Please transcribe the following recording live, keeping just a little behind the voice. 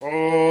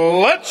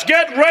Let's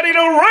get ready to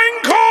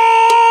wrinkle!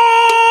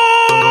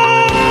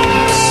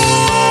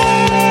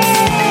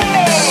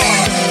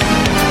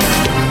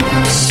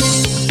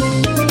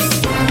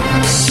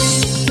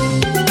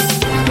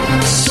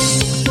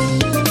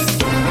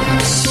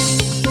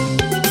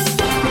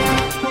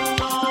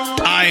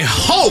 I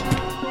hope,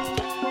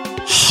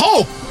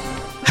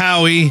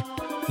 Howie,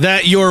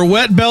 that your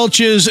wet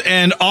belches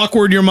and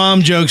awkward your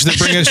mom jokes that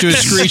bring us to a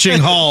screeching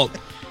halt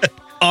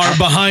are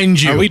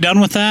behind you. Are we done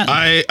with that?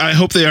 I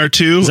hope they are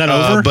too. Is that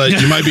over? But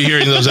you might be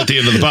hearing those at the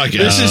end of the podcast.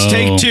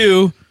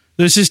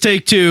 This is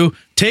take two.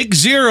 Take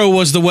 0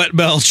 was the wet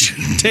belch.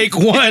 Take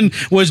 1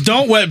 was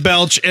don't wet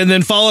belch, and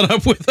then followed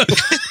up with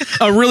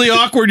a really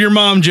awkward your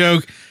mom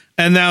joke.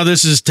 And now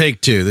this is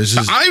take 2.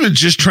 I was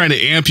just trying to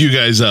amp you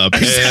guys up,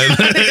 and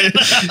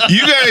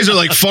you guys are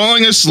like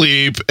falling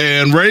asleep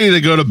and ready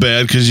to go to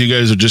bed because you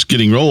guys are just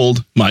getting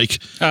old, Mike.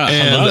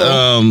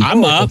 Hello.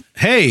 I'm up.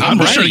 Hey, I'm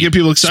just trying to get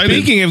people excited.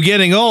 Speaking of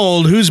getting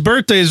old, whose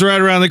birthday is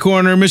right around the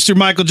corner? Mr.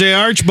 Michael J.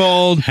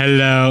 Archbold.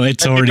 Hello.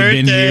 It's Happy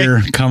already been birthday.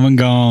 here. Come and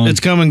gone. It's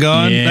come and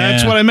gone. Yeah.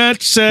 That's what I meant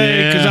to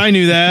say because I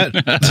knew that.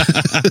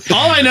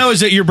 All I know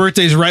is that your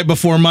birthday is right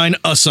before mine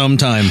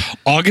sometime.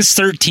 August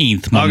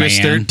 13th, my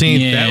August man.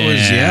 13th.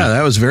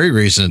 That was very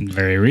recent.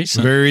 Very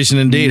recent. Very recent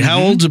indeed. How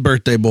old's a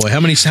birthday boy? How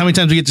many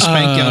times we get to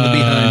spank you on the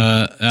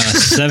behind?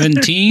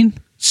 17.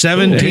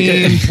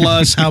 17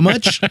 plus how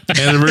much?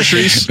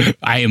 Anniversaries?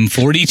 I am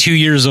 42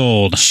 years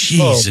old.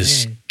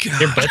 Jesus.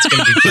 Your butt's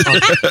going to be gone.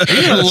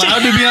 Are you allowed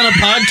to be on a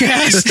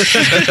podcast?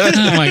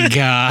 Oh my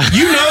God.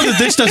 You know that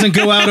this doesn't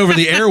go out over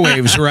the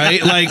airwaves,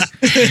 right? Like,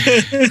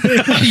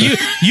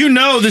 you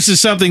know this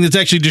is something that's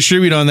actually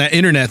distributed on that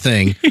internet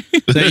thing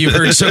that you've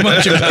heard so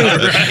much about,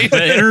 right?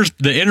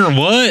 The inner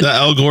what? That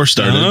Al Gore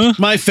started.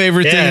 My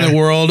favorite thing in the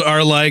world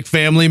are like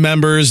family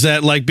members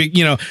that like,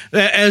 you know,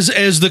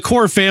 as the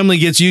core family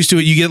gets used to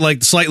it, you get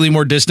like slightly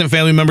more distant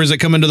family members that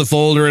come into the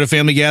fold or at a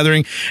family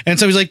gathering. And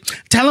so he's like,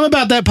 tell them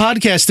about that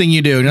podcast thing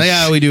you do. And like,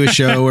 yeah, we do a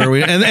show where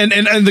we,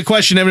 and the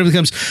question ever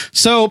becomes,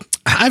 so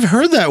I've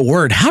heard that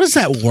word. How does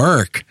that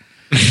work?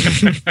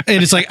 And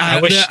it's like,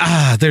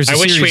 there's a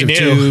series of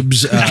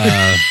tubes.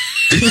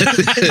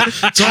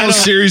 It's all a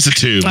series of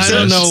tubes. I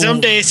don't know.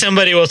 Someday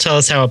somebody will tell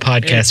us how a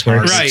podcast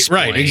works.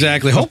 Right,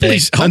 exactly. Hopefully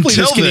this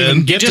can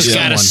even get to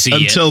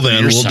someone. Until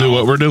then, we'll do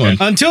what we're doing.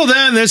 Until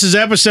then, this is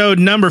episode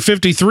number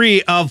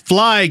 53 of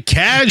Fly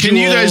Casual. Can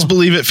you guys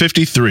believe it?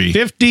 53.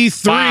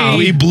 53. Wow.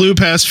 We blew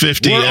past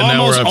 50, and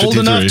now we're at 53. Old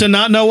enough to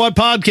not know what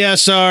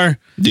podcasts are.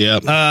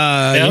 Yep.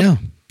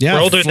 Yeah,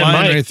 we're older than flying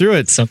Mike. Right through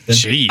it. Something.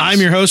 Jeez. I'm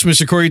your host,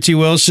 Mr. Corey T.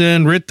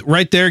 Wilson.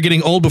 Right there,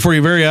 getting old before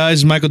your very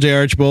eyes, Michael J.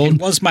 Archbold.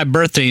 It was my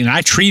birthday, and I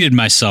treated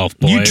myself,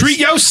 boys. You treat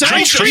yourself?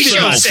 I treated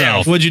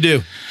myself. What'd you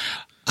do?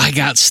 I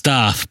got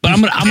stuff, but I'm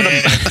gonna.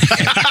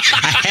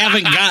 I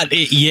haven't got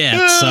it yet,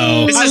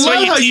 so This I is what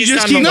love how you teased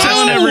just on keep the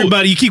telling last-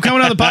 everybody. You keep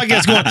coming on the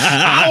podcast going,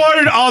 I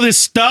ordered all this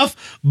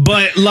stuff,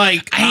 but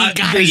like I ain't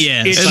got it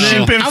yet. It's so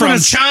shipping I from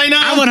wanna- China.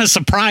 I want to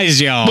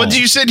surprise y'all. But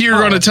you said you were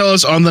going to tell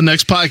us on the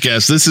next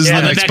podcast. This is the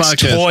the next next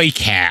podcast. toy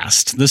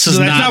cast. This is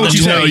So that's not what the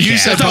you said. toy You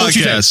cast. said That's not what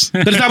you podcast.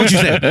 said. That's not what you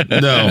said.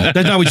 No,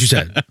 That's not what you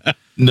said.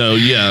 no,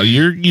 yeah,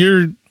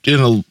 you're in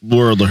a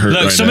world of hurt.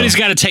 Look, right somebody's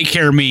now. got to take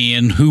care of me,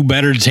 and who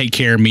better to take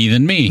care of me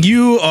than me?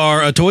 You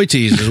are a toy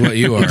tease, is what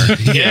you are.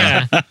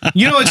 Yeah.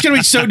 You know, it's going to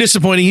be so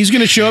disappointing. He's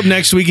going to show up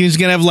next week and he's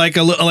going to have like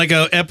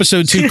a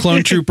episode 2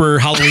 Clone Trooper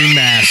Halloween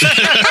mask.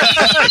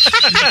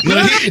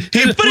 No, But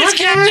it's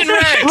Captain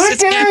Rex.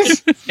 It's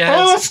Captain.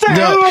 Yes.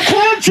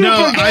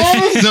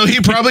 no, he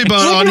probably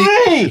bought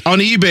on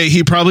eBay.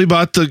 He probably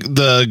bought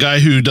the guy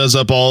who does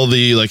up all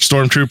the like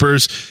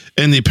stormtroopers,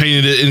 and they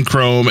painted it in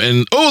chrome.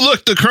 And oh,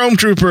 look, the Chrome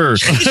Trooper.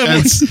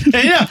 And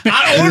Yeah,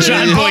 I ordered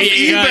it off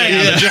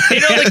eBay.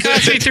 It only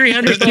cost me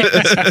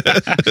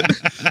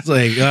 $300. It's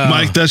like,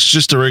 Mike, that's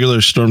just a regular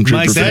stormtrooper.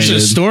 Mike, that's a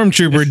painted.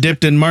 stormtrooper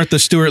dipped in Martha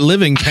Stewart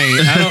living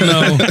paint. I don't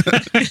know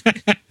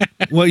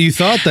what you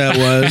thought that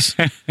was.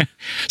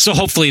 So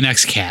hopefully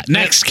next cast,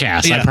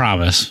 Yeah. I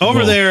promise.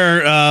 Over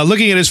there,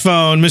 looking at his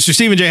phone, Mr.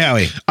 Stephen J.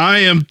 Howie. I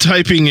am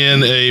typing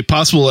in a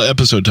possible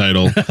episode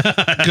title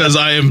because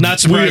I am Not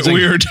surprising.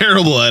 We are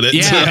terrible at it.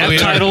 Yeah, So- have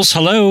titles.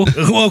 Hello.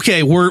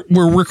 Okay, we're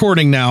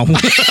recording now.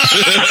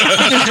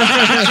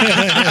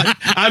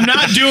 I'm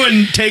not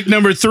doing take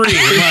number 3.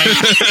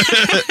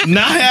 Like,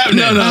 not happening.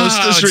 No,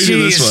 let's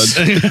redo this one.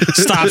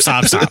 Stop.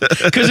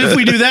 Because if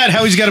we do that,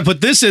 Howie's got to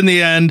put this in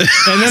the end,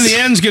 and then the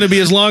end's going to be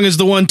as long as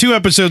the one 2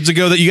 episodes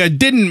ago that you guys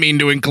didn't mean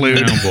to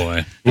include. Oh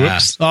boy.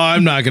 Whoops. Oh,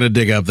 I'm not going to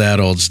dig up that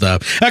old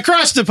stuff.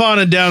 Across the pond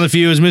and down the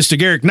view is Mr.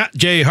 Garrick, not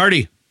Jay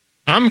Hardy.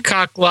 I'm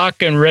cock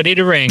lock and ready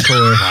to rancor.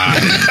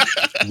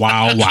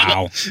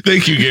 Wow.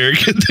 Thank you, Garrick.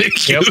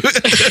 Thank you.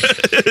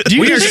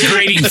 We are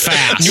grading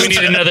fast. Do we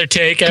need another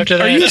take after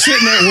that? Are you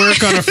sitting at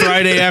work on a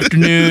Friday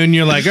afternoon?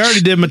 You're like, I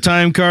already did my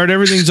time card.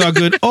 Everything's all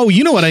good. Oh,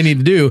 you know what I need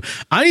to do?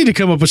 I need to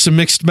come up with some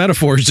mixed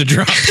metaphors to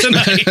drop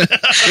tonight.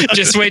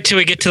 Just wait till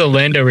we get to the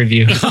Lando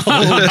review.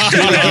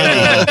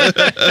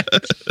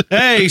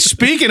 Hey,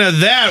 speaking of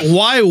that,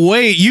 why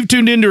wait? You've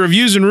tuned into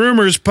Reviews and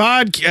Rumors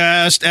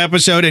podcast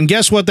episode, and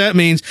guess what that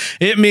means?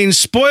 It means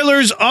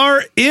spoilers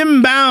are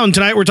inbound.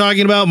 Tonight we're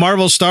talking about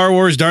Marvel Star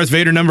Wars Darth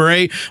Vader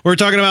 #8. We're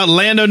talking about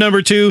Lando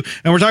 #2,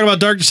 and we're talking about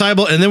Dark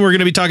Disciple, and then we're going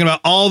to be talking about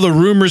all the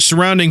rumors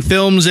surrounding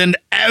films and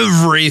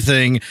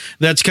everything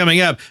that's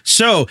coming up.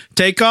 So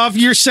take off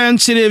your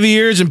sensitive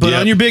ears and put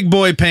on your big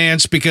boy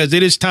pants, because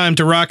it is time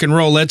to rock and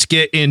roll. Let's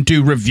get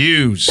into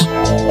reviews.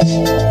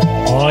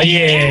 Oh,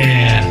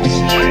 yeah.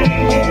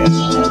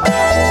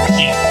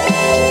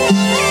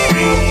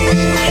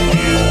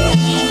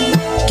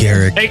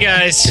 Garrick, Hey,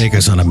 guys. take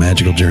us on a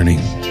magical journey.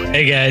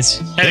 Hey, guys.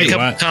 Had Hey, a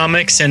couple what?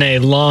 comics and a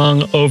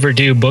long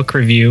overdue book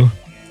review.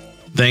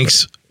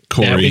 Thanks,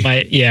 Yeah, we Corey.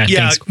 might, Yeah,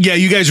 thanks.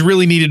 you guys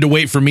really needed to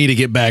wait for me to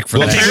get back for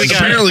Well, that. we got-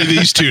 apparently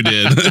these two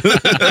did. We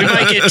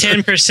might get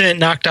 10%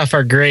 knocked off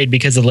our grade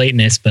because of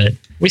lateness, but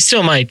we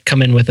still might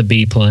come in with a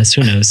B+.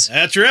 Who knows?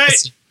 That's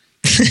right.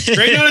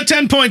 Grade on a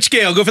 10-point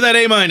scale. Go for that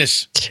A-.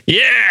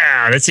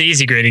 Yeah, that's an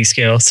easy grading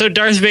scale. So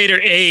Darth Vader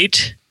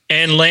 8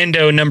 and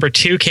Lando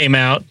 #2 came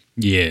out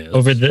Yeah.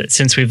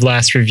 since we've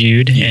last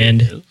reviewed,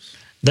 and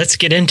let's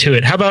get into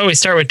it. How about we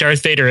start with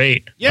Darth Vader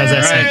 8? How's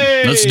that sound?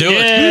 Yay! Let's do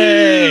it.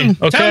 Yay!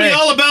 Okay. Tell me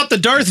all about the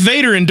Darth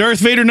Vader and Darth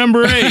Vader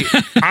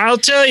 #8. I'll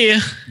tell you.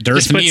 Darth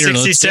Just put Vader, 60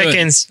 let's do it.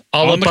 seconds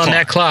all On up the on clock.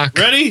 that clock.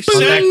 Ready, On set,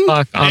 that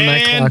clock. On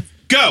that and clock.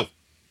 go.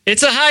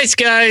 It's a heist,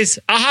 guys.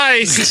 A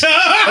heist.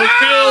 A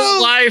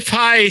real life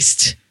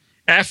heist.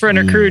 Afra and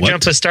her crew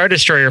jump a Star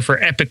Destroyer for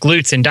epic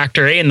loots, and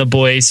Dr. A and the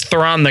boys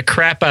thrawn the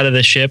crap out of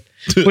the ship,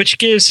 which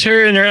gives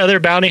her and her other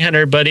bounty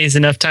hunter buddies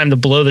enough time to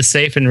blow the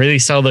safe and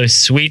release all those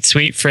sweet,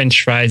 sweet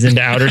French fries into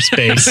outer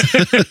space.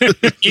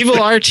 Evil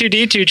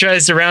R2-D2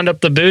 tries to round up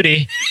the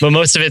booty, but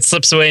most of it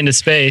slips away into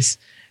space.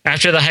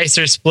 After the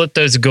heisters split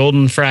those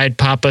golden fried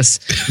papas,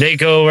 they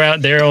go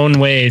out their own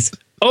ways.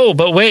 Oh,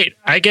 but wait,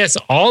 I guess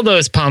all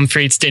those pommes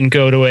frites didn't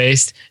go to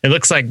waste. It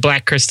looks like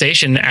Black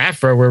Crustacean and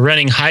Afra were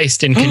running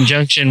heist in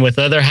conjunction with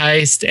other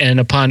heists and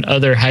upon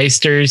other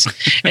heisters.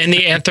 And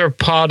the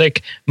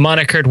anthropodic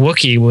monikered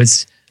Wookiee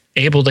was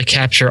able to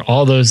capture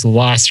all those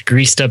lost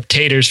greased up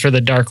taters for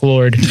the Dark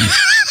Lord.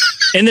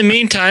 In the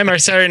meantime, our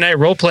Saturday night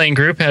role-playing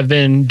group have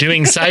been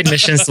doing side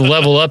missions to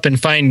level up and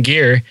find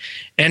gear,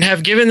 and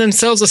have given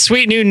themselves a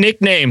sweet new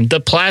nickname,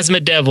 the Plasma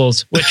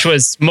Devils, which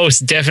was most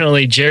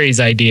definitely Jerry's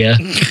idea.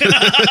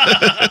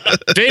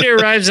 Vader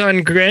arrives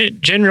on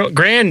Grand General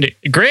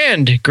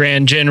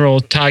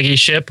Taggi's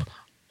ship,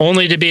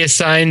 only to be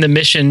assigned the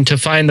mission to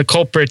find the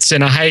culprits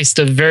in a heist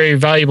of very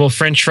valuable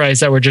French fries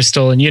that were just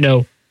stolen. You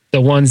know,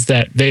 the ones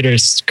that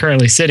Vader's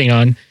currently sitting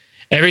on.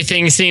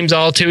 Everything seems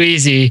all too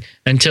easy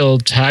until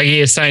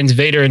Taggi assigns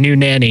Vader a new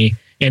nanny,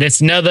 and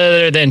it's none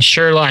other than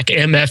Sherlock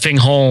M.F.ing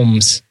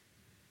Holmes.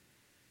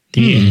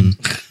 The end.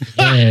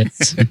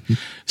 Yes.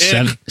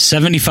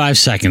 75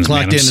 seconds,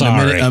 man. Clocked I'm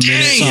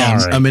in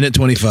sorry. a minute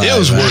 25. It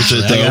was worth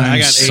it, though. I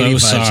got So 85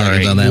 sorry.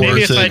 seconds on that Maybe one.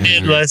 if I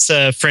did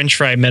less French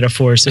fry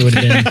metaphors, it would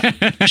have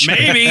been.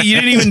 Maybe you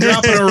didn't even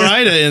drop an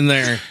Arida in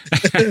there.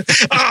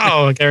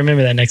 Oh, I gotta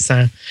remember that next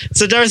time.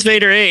 So Darth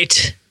Vader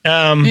 8.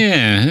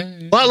 Yeah.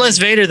 A lot less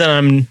Vader than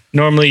I'm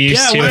normally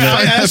used to.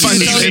 I find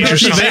these Darth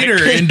interesting.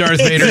 Vader in Darth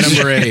Vader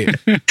 #8.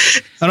 And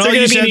all gonna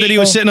you be said an that he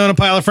was evil- sitting on a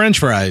pile of French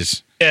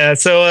fries. Yeah,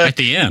 so At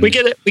the end. we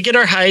get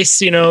our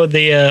heist. You know,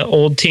 the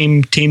old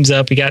team teams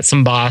up. We got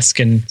some Bosk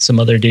and some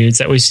other dudes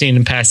that we've seen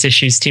in past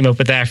issues team up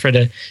with Afra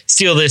to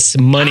steal this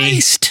money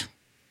Heist.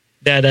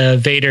 that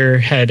Vader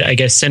had, I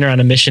guess, sent her on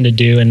a mission to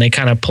do, and they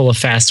kind of pull a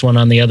fast one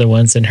on the other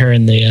ones, and her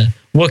and the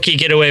Wookiee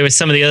get away with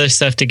some of the other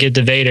stuff to give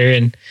to Vader,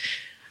 and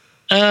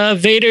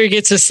Vader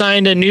gets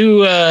assigned a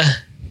new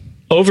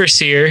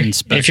overseer.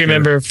 Inspector. If you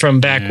remember from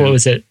back, what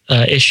was it,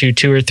 issue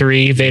 2 or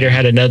 3? Vader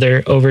had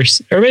another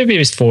overseer, or maybe it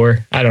was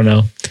 4. I don't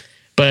know.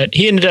 But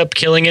he ended up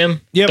killing him.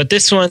 Yep. But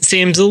this one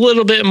seems a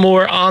little bit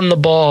more on the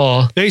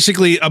ball.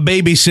 Basically, a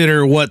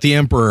babysitter what the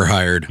Emperor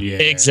hired. Yeah.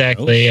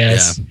 Exactly,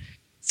 yes. yeah.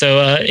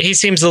 So he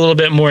seems a little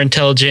bit more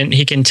intelligent.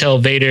 He can tell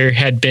Vader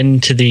had been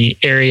to the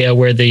area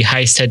where the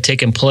heist had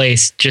taken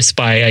place just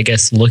by, I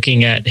guess,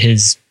 looking at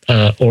his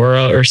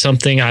aura or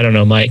something. I don't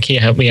know, Mike. Can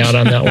you help me out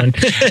on that one?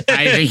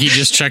 I think he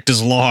just checked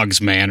his logs,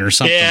 man, or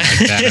something Yeah.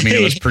 like that. I mean,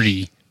 it was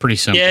pretty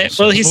simple. Yeah,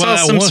 so. well, he saw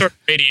Well, some what- sort of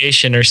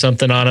radiation or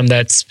something on him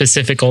that's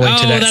specific only to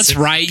Oh, that. that's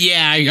right.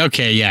 Yeah.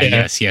 Okay. Yeah.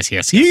 Yeah.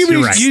 Yes. You'd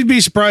You're right. be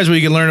surprised what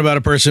you can learn about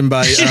a person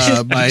by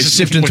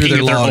sifting through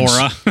Looking their at logs.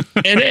 aura.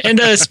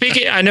 And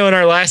speaking, I know in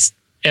our last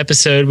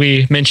episode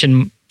we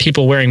mentioned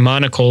people wearing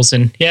monocles,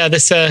 and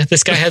this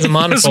guy has a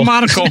monocle. It's a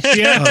monocle.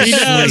 Yeah, he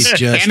does.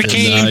 Just And a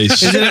cane.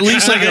 Nice. Is it at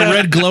least like a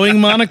red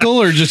glowing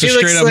monocle or just a He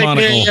straight looks up like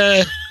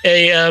monocle?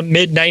 a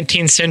mid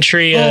 19th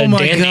century Oh my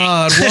dandy.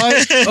 God!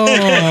 What?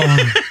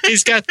 Oh,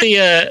 He's got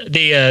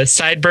the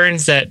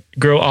sideburns that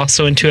grow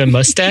also into a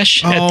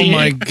mustache. at oh the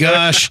my end.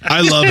 gosh!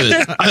 I love it.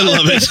 I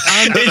love it.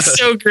 It's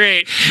so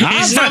great.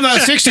 I'm from the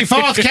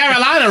 64th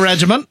Carolina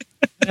Regiment.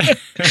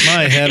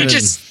 My He heavens!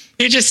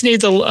 just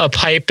needs a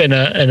pipe and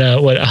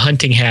a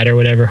hunting hat or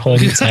whatever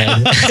holding his head.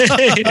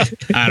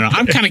 I don't know.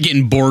 I'm kind of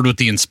getting bored with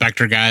the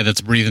inspector guy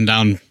that's breathing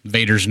down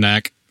Vader's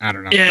neck. I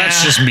don't know. Yeah.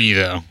 That's just me,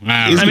 though.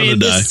 I He's don't know. I mean,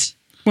 gonna die. this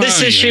Well,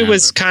 issue yeah,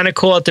 was kind of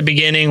cool at the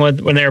beginning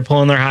when they were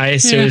pulling their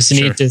heist. Yeah, It was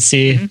sure. neat to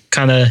see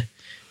kind of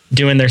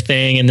doing their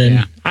thing, and then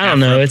Yeah. I don't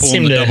know. It Pulling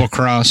seemed the to, double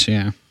cross.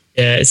 Yeah,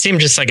 it seemed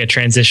just like a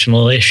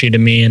transitional issue to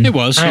me. And it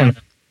was. I don't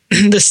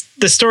know.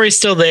 The story's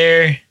still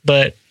there,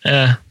 but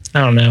I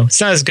don't know. It's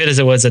not as good as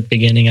it was at the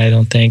beginning. I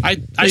don't think. I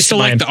At least still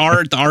in my like the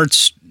art. The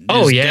art's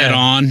dead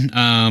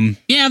on.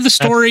 The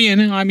story,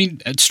 and I mean,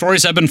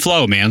 stories ebb and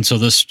flow, man. So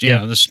this,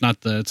 it's not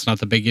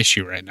the big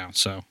issue right now.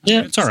 So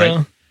Yeah, it's all right.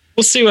 so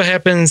we'll see what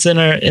happens in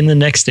the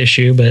next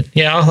issue, but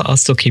I'll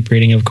still keep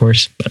reading, of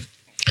course. But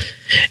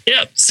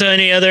So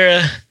any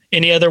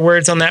other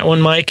words on that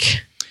one,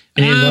 Mike?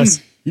 Any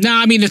less? No,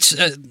 I mean it's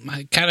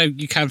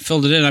you kind of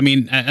filled it in. I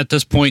mean at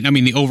this point, I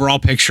mean the overall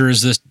picture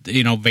is this: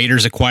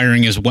 Vader's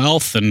acquiring his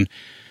wealth, and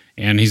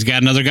he's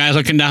got another guy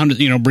looking down,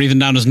 breathing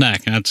down his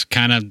neck. That's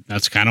kind of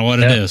what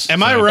it is.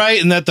 Am I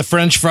right in that the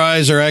French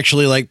fries are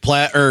actually like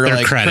They're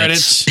like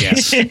credits?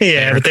 Yes.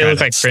 Yeah, but they look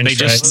like Credits. French They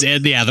just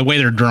the way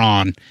they're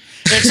drawn.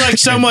 It's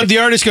like the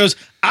artist goes,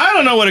 I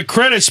don't know what a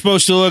credit's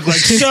supposed to look like.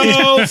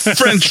 So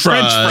French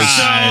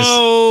fries.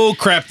 So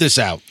crap this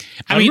out.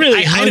 I'm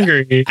really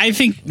hungry. I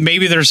think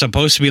maybe they're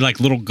supposed to be like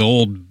little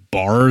gold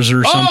bars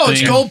or something. Oh,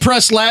 it's gold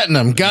pressed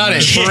latinum. Got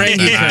it.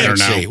 Ferengi I don't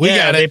know. currency. We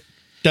got it.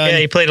 Done. Yeah,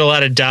 he played a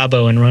lot of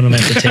Dabo and run them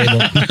at the table.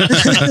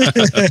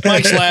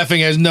 Mike's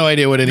laughing. Has no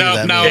idea what any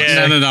of that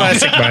means. No.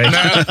 Classic Mike.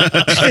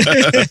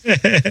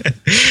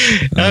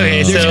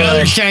 Okay, There's so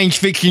other science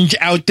fictions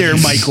out there,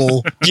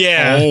 Michael.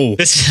 yeah, Oh,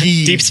 this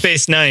geez. Deep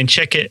Space Nine.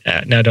 Check it.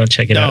 No, don't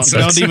check it out.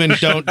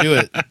 Don't do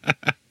it.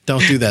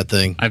 Don't do that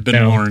thing. I've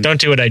been warned. Don't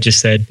do what I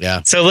just said.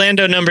 Yeah. So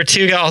Lando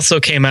 #2 also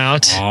came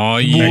out. Oh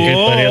yeah,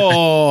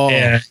 Whoa.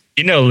 Yeah,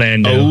 you know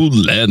Lando. Oh,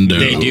 Lando.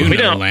 they do We know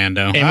don't-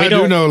 Lando. And I we do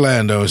don't. know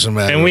Lando. As a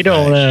matter And we of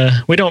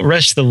fact. don't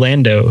rush the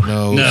Lando.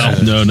 No.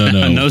 No.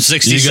 No.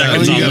 60 You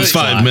seconds got on the 5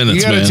 spot. minutes,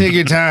 You got to man. take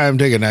your time.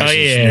 Take it nice Oh,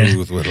 and yeah.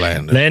 smooth with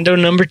Lando. Lando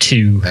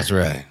 #2. That's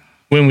right.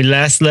 When we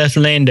last left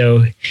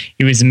Lando,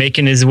 he was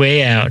making his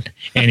way out,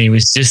 and he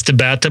was just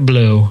about to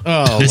blow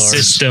Oh, the Lord.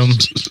 system,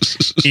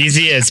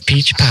 easy as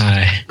peach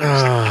pie.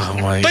 Oh,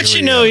 my. But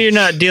you're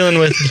not dealing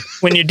with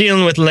when you're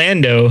dealing with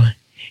Lando,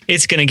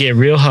 it's gonna get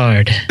real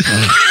hard.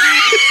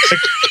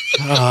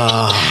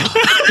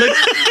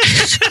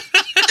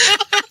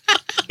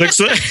 Looks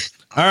like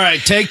All right,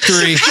 take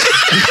 3.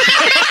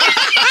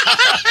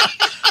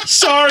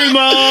 Sorry,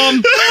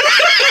 Mom.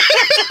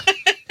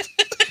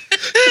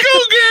 Go,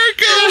 Garrett,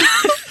 go.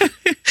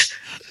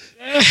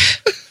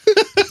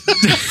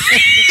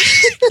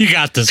 You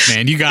got this,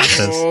 man. You got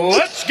this.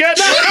 Let's get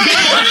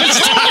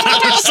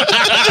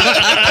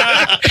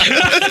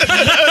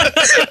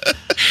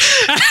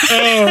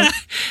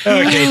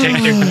okay, take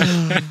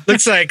two.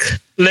 Looks like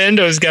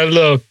Lando's got a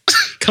little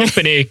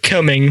company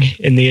coming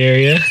in the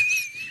area.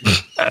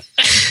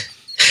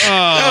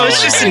 Oh,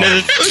 it's just another.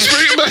 Let's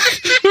bring it back.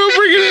 We'll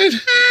bring it in.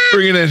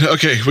 Bring it in.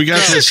 Okay, we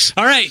got this.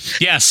 All right.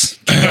 Yes.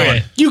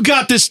 Okay. You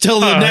got this till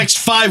the next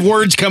 5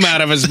 words come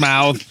out of his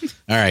mouth.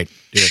 All right,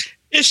 do it.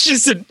 It's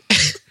just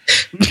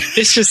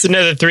it's just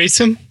another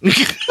threesome.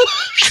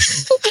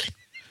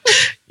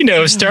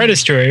 Star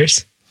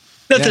Destroyers.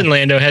 Nothing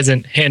Lando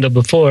hasn't handled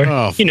before.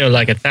 Oh.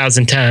 Like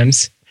 1,000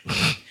 times.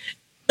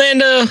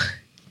 Lando,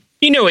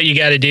 you know what you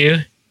got to do.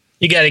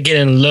 You got to get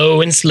in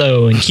low and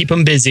slow and keep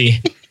them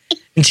busy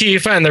until you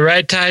find the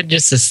right tide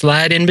just to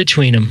slide in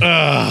between them.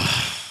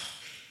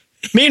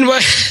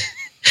 Meanwhile,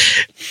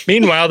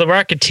 the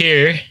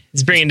Rocketeer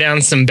is bringing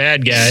down some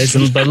bad guys,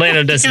 but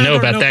Lando doesn't know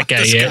about that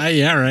guy yet.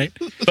 Yeah, right.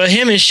 But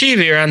him and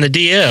Shivi are on the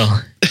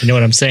DL. You know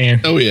what I'm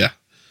saying? Oh, yeah.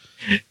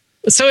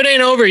 So it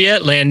ain't over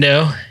yet,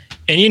 Lando.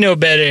 And you know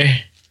better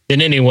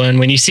than anyone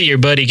when you see your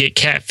buddy get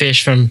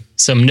catfish from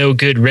some no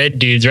good red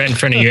dudes right in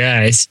front of your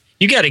eyes.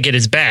 You got to get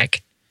his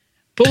back.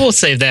 But we'll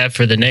save that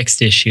for the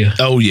next issue.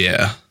 Oh,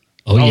 yeah.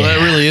 Oh, Oh, yeah.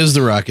 that really is the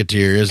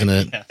Rocketeer, isn't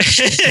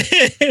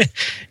it?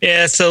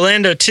 Yeah, so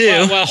Lando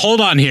too. Well, hold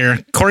on here.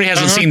 Corey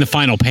hasn't seen the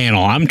final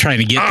panel. I'm trying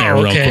to get there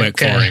real okay,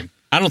 quick okay. for him.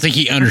 I don't think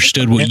he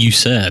understood what you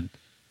said.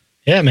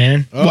 Yeah,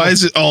 man. Why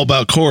is it all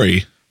about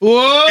Corey? Whoa!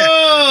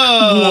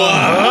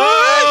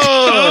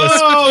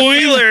 Oh,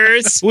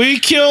 spoilers. We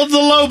killed the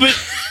Lobot.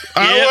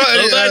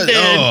 Boba did.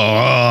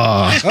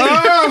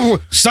 Oh,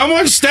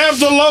 someone stabbed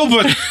the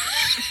Lobot.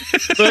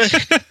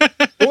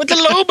 What would the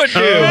Loba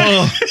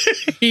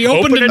do? He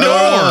opened the door.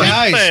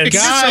 Guys,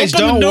 Open the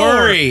don't door.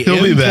 worry.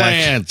 He'll be back.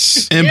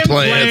 Implants.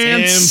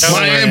 Implants.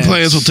 My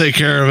implants will take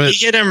care of it.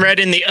 He hit him right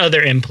in the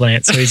other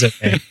implant, so he's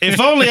okay. If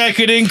only I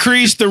could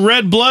increase the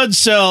red blood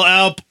cell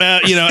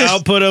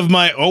output of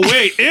my. Oh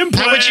wait, implants.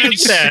 How would you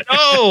do that?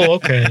 Oh,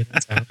 okay.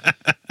 That's how.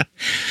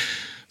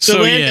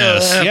 So, Lando,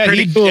 yes. Yeah,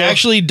 pretty he cool.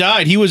 actually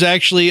died. He was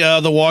actually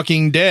the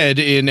Walking Dead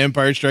in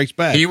Empire Strikes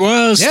Back. He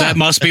was. Yeah. That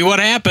must be what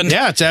happened.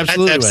 Yeah, it's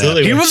absolutely. That's what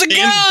happened. He was a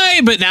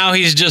guy, but now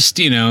he's just,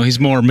 he's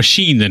more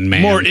machine than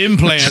man. More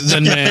implant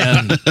than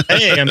man.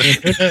 Hey, I mean,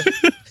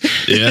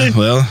 Yeah,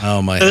 well,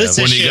 Oh my So this heavens.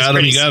 when issue you is got him,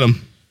 you pretty- got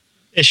him.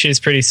 issue's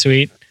pretty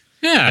sweet.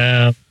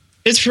 Yeah.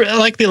 It's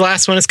like the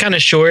last one. It's kind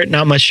of short.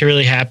 Not much to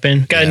really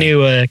happen. Got a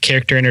new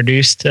character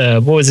introduced.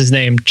 What was his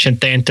name?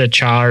 Chintanta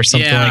Cha or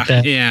something like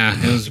that. Yeah,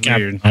 it was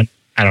weird.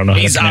 I don't know. how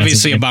to He's pronounce his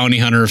obviously a name. bounty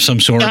hunter of some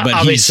sort, but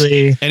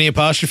obviously. Any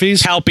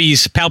apostrophes?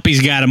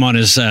 Palpy's got him on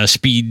his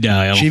speed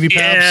dial. Chevy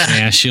Palps? Yeah.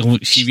 Yeah,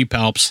 Chevy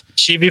Palps.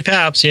 Chevy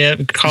Palps, yeah,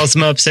 calls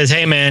him up, says,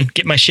 "Hey man,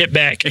 get my shit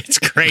back." It's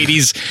great.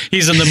 He's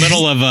in the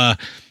middle of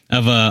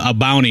a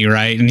bounty,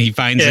 right? And he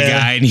finds a Yeah.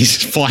 guy and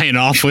he's flying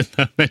off with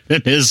him,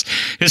 and his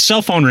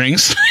cell phone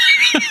rings.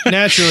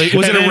 Naturally.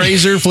 Was it a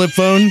Razor flip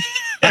phone?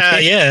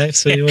 Yeah,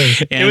 absolutely was.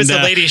 It And, was a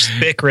lady's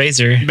Bic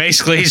razor.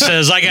 Basically, he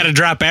says, "I got to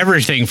drop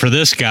everything for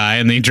this guy,"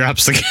 and he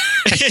drops the guy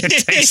and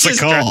takes the Just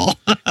call.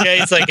 Yeah,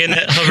 he's like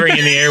hovering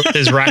in the air with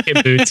his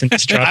rocket boots and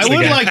just drops I the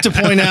would guy. like to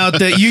point out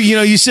that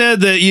you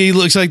said that he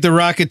looks like the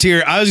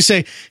Rocketeer. I was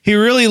gonna say he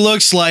really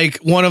looks like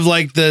one of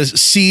like the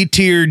C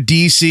tier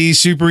DC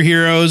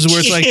superheroes, where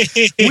it's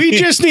like we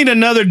just need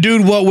another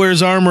dude what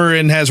wears armor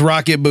and has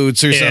rocket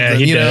boots or Yeah,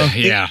 something. he You know, does.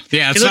 Yeah, it's He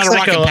not a looks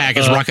like rocket a, pack;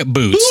 it's rocket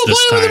boots who will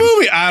this play with time. the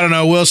movie? I don't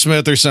know, Will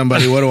Smith or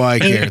somebody. What do I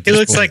care? at He this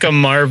looks point? like a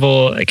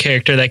Marvel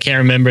character that I can't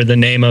remember the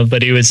name of,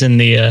 but he was in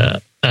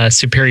the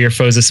Superior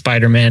Foes of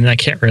Spider-Man, and I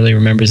can't really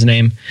remember his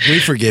name. We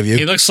forgive He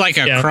you. looks like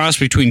a Yeah. cross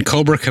between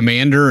Cobra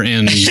Commander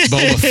and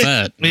Boba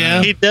Fett.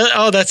 Yeah, He does,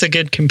 oh, that's a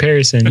good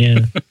comparison, yeah.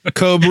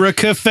 Cobra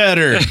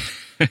Confeder.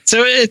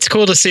 So it's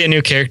cool to see a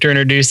new character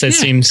introduced that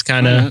seems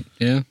kind of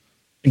Yeah.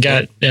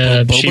 got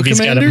Boba Sheevy's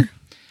got Commander? him.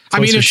 I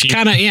mean, Closer it's sheep.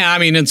 kind of,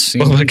 it's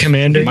Boba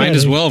Commander. might yeah.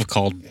 as well have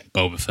called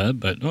Boba Fett,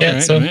 but all Yeah,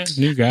 right, so man,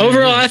 new guy.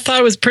 overall, I thought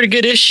it was pretty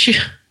good-ish.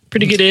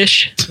 Pretty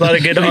good-ish. A lot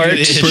of good art.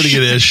 good-ish. Pretty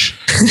good-ish.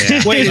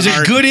 Yeah. Wait, is it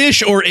Art-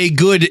 good-ish or a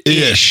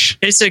good-ish? Ish.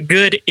 It's a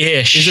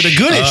good-ish. Is it a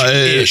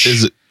good-ish?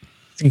 Is it?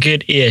 It's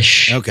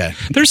good-ish. Okay.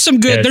 There's some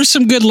good. Yeah. There's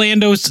some good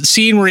Lando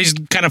scene where he's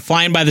kind of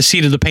flying by the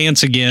seat of the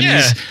pants again.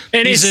 Yeah,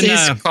 and he's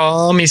in.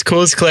 calm. He's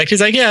cool. He's collected.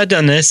 He's like, yeah, I've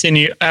done this, and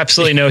you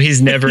absolutely know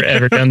he's never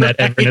ever done that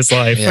ever in his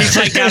life. He's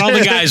like got all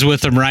the guys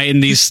with him, right?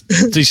 And these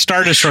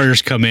Star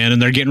Destroyers come in and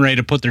they're getting ready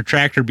to put their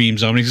tractor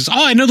beams on. He says,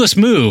 "Oh, I know this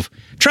move.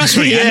 Trust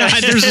me. I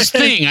know, there's this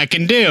thing I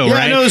can do." Yeah,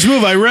 right? I know this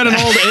move. I read an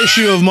old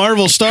issue of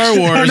Marvel Star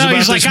Wars No, about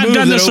he's this like, I've move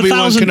done that this Obi-Wan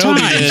 1,000 Kenobi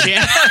times. did.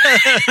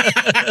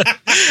 Yeah.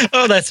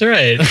 Oh, that's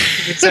right.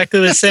 Exactly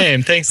the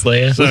same. Thanks,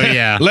 Leia. So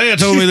yeah. Leia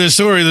told me this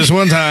story this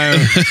one time.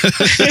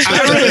 I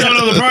really don't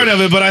know the part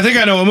of it, but I think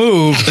I know a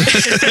move.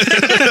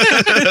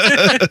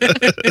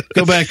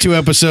 Go back 2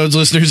 episodes,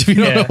 listeners, if you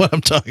don't Yeah. know what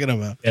I'm talking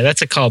about. Yeah,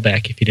 that's a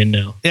callback if you didn't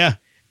know. Yeah.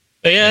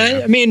 But yeah,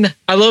 I mean,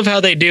 I love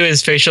how they do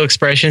his facial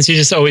expressions. He's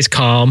just always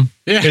calm.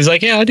 Yeah. He's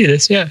like, yeah, I'll do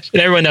this. Yeah.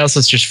 And everyone else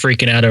is just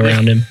freaking out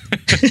around him.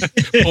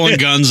 Pulling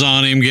guns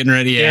on him, getting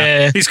ready.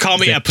 Yeah. Yeah. He's calling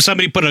me up.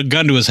 Somebody put a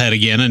gun to his head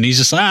again, and he's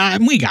just like,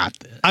 we got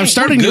this. I'm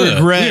starting We're to good.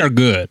 regret. We are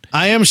good.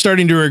 I am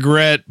starting to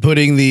regret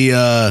putting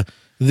the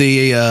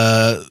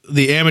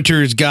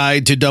Amateur's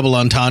Guide to Double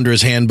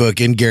Entendres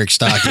handbook in Garrick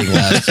Stocking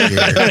last year.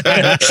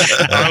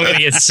 I'm going to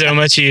get so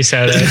much use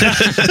out of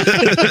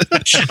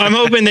it. I'm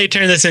hoping they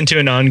turn this into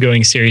an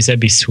ongoing series. That'd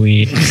be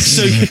sweet.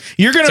 So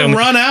you're going to So-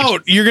 run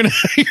out. You're not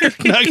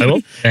I gonna,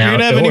 won't you're run gonna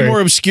out, have don't any worry. more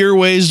obscure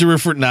ways to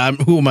refer. Nah,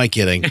 who am I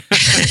kidding?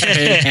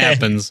 It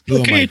happens. Who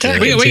am are I you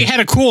talking kidding? We had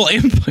a cool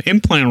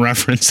implant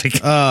reference.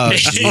 Oh,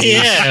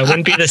 Yeah, it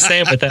wouldn't be the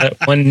same with that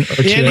one or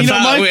two. yeah, you know,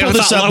 thought- Mike we pulled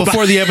this thought up Loba-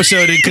 before the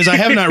episode because I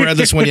have not read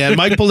this one yet.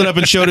 Mike pulled it up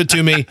and showed it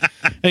to me,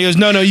 and he goes,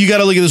 "No, you got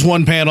to look at this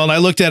one panel." And I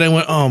looked at it and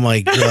went, "Oh my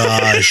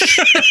gosh!"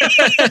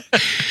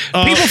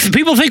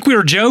 People think we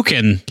were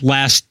joking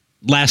last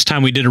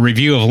time we did a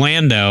review of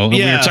Lando. And we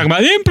Yeah. were talking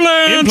about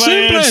implants.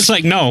 Implants. It's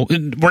like, no,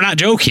 we're not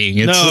joking.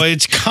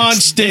 It's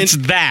constant. It's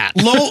that.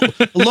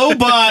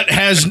 Lobot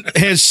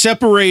has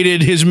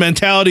separated his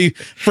mentality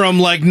from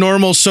like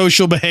normal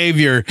social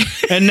behavior,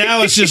 and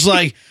now it's just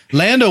like,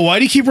 Lando, why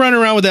do you keep running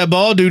around with that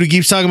bald dude who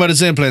keeps talking about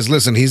his implants?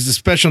 Listen, he's the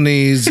special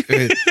needs.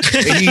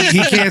 He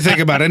can't think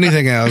about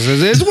anything else.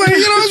 It's what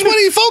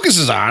he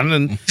focuses on,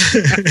 and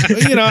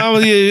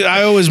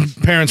I owe his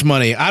parents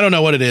money. I don't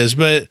know what it is,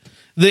 but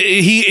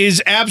he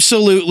is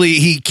absolutely,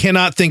 he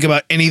cannot think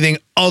about anything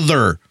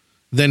other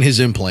than his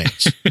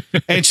implants.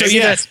 And so, I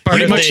think that's part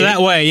Pretty of much the-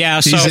 that way, yeah.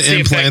 So He's the effect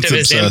Implants of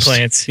his obsessed.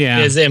 implants. Yeah.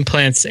 His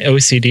implants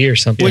OCD or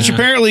something. which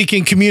apparently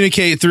can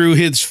communicate through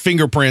his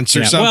fingerprints or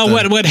yeah. something.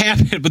 Well, what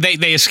happened?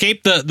 They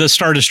escaped the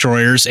Star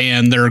Destroyers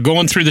and they're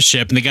going through the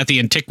ship and they got the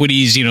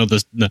Antiquities,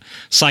 the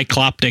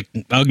Cycloptic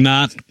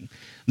Ugnaught.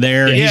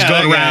 There, Yeah, he's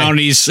going that guy. around.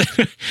 He's A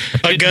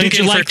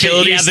Gungan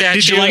fertility Did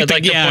statue? you like I'd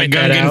like to point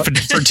that Gungan out.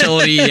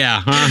 fertility?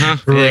 Yeah,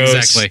 Gross.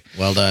 exactly.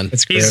 Well done.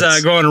 That's He's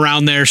gross. going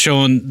around there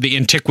showing the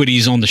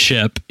Antiquities on the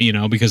ship,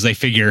 because they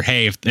figure,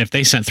 hey, if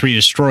they sent 3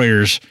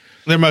 destroyers,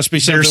 There must be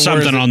something. there's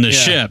something worth on it.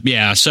 this Yeah. ship.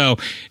 Yeah. So,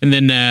 and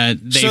then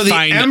they So the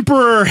find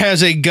Emperor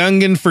has a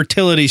Gungan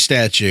fertility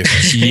statue.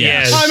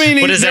 Yes. I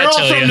mean, What does they're that all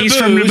tell from you? He's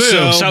from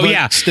Naboo, so but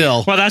yeah.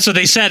 Still. Well, that's what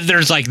they said.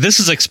 There's like, this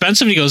is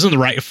expensive. He goes,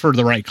 for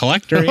the right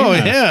collector. Oh,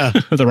 yeah.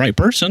 the right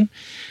person.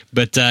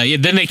 But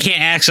then they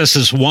can't access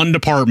this one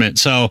department.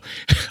 So,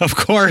 of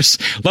course,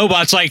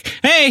 Lobot's like,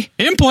 hey,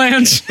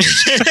 implants.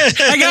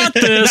 I got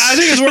this. I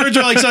think his words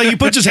are like, so he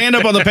puts his hand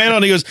up on the panel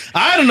and he goes,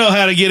 I don't know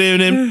how to get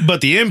in, but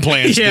the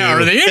implants yeah,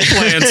 do. or the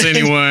implants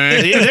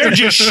anyway. They're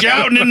just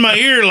shouting in my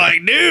ear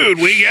like, dude,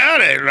 we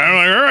got it. And I'm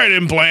like, all right,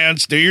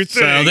 implants, do your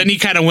thing. So then he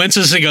kind of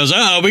winces and goes,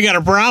 "Oh, we got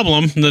a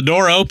problem." And the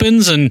door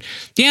opens, and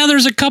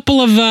there's a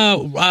couple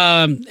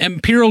of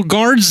Imperial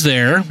guards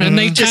there, and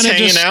they just kind of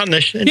hanging out in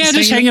the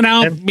just hanging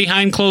out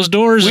behind closed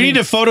doors. we and need to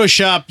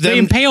Photoshop they them.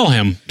 impale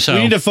him. So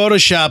We need to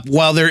Photoshop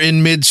while they're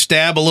in mid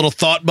stab a little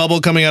thought bubble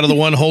coming out of the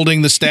one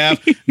holding the staff,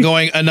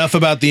 going enough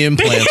about the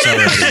implants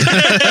already.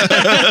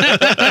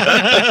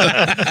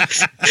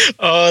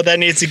 Oh, that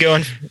needs to go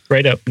on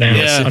right up now.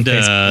 Yeah, on it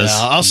does. Facebook.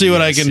 Yeah, I'll see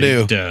what I can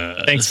do. It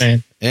does. Thanks,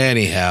 man.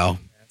 Anyhow,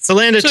 So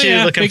Lando So, 2,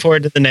 yeah, looking big-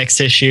 forward to the next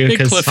issue big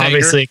because cliffhanger.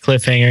 obviously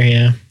cliffhanger,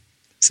 yeah.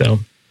 So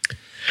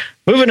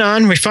moving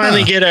on, we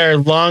finally get our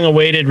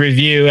long-awaited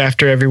review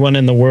after everyone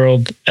in the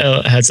world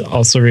has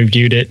also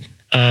reviewed it.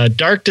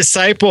 Dark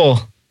Disciple,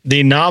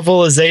 the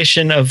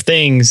novelization of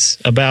things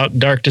about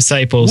Dark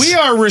Disciples. we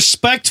are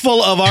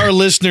respectful of our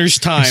listeners'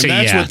 time. So,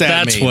 That's yeah, what that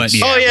that's means. what-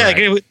 yeah. Oh yeah, right.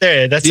 good,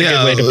 there. That's a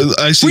Yeah, good way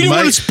to. I see. We don't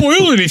Mike, want to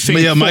spoil anything.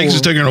 but yeah, Mike's for-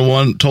 just taking a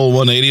total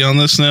 180 on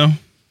this now. What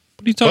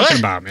are you talking What?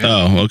 about, man?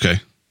 Oh, okay.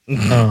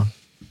 Oh.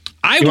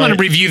 I You want wanna-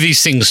 to review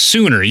these things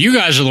sooner. You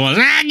guys are the ones.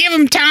 Give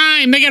them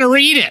time. They got to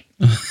read it.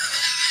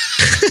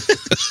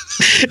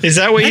 Is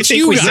that what That's you think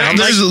you we guys. sound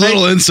like? There's a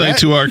little insight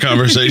to our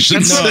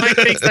conversations. That's what Mike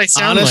thinks I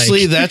sound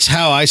Honestly, like. that's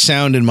how I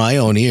sound in my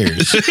own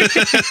ears.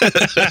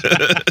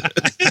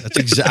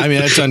 I mean,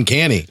 that's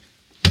uncanny.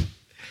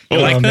 You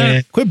like Oh, that?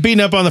 man. Quit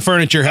beating up on the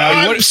furniture, Howie.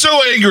 I'm What, so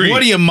angry.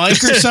 what are you,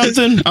 Mike or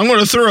something? I'm going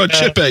to throw a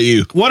chip at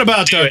you. What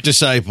about Do Dark it.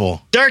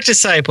 Disciple? Dark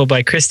Disciple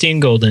by Christine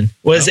Golden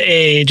was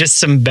just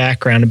some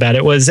background about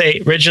it. Was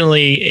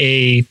originally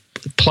a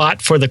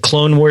plot for the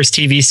Clone Wars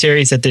TV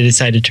series that they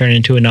decided to turn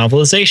into a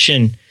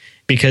novelization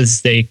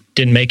because they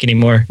didn't make any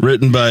more.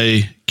 Written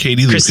by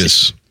Katie Christi-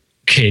 Lucas.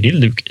 Katie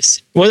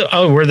Lucas.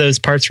 Were those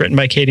parts written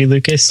by Katie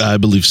Lucas? I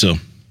believe so.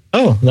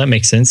 Oh, that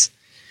makes sense.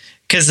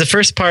 Because the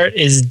first part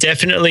is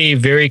definitely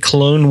very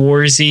Clone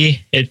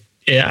Warsy.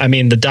 I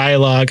mean, the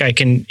dialogue, I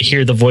can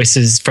hear the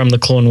voices from the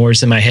Clone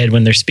Wars in my head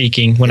when they're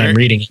speaking, when I'm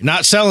reading it.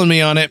 Not selling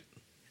me on it.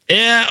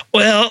 Yeah,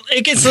 well,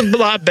 it gets a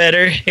lot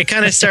better. It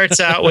kind of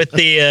starts out with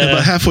the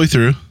About halfway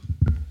through.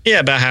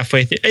 about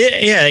halfway through.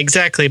 Yeah,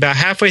 exactly. About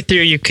halfway through,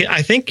 you can.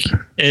 I think,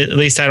 at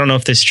least I don't know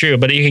if this is true,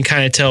 but you can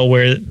kind of tell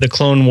where the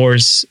Clone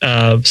Wars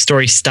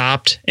story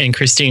stopped, and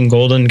Christine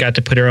Golden got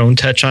to put her own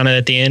touch on it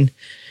at the end.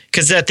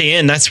 Because at the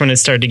end, that's when it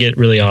started to get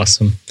really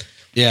awesome.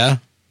 Yeah.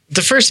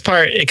 The first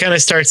part, it kind of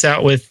starts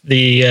out with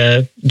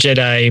the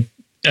Jedi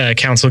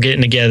council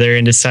getting together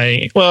and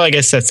deciding. Well, I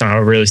guess that's not how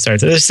it really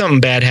starts. There's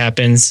something bad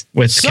happens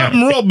with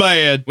Something real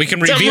bad. We can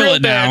something reveal real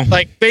it now. bad.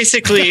 Like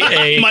basically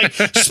a. Mike,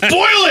 spoil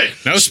it.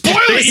 No, spoil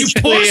it, you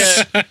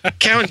Basically, puss.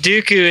 Count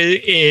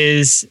Dooku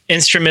is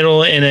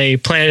instrumental in a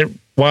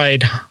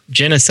planet-wide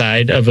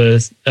genocide of a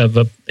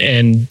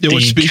and Yeah, what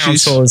the species?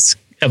 council is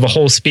of a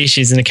whole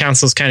species, and the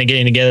council's kind of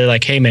getting together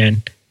like, hey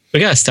man, we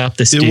gotta stop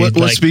this dude. What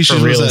like, species for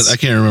was reals. that? I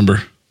can't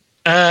remember.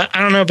 I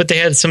don't know, but they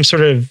had some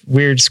sort of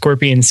weird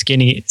scorpion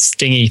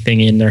stingy thing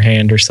in their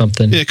hand or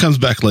something. Yeah, it comes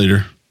back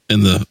later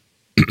in the.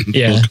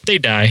 Yeah, they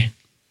die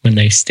when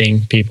they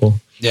sting people.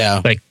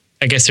 Yeah. Like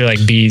I guess they're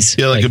like bees.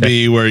 Yeah, like a that.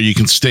 bee where you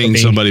can sting bee.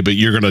 somebody, but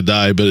you're going to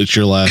die, but it's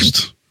your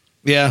last.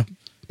 Yeah.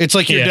 It's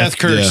like your Yeah. death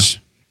curse.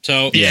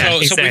 So, Yeah, so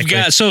we've exactly.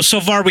 got so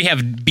far we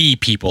have bee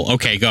people.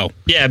 Okay, go.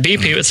 Yeah, bee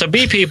people. So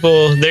bee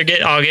people, they're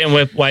all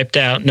getting wiped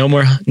out. No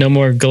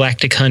more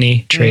galactic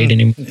honey trade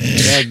anymore.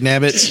 Dag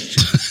nabbit.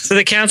 So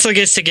the council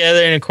gets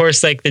together, and of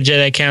course, like the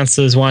Jedi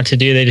councilors want to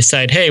do, they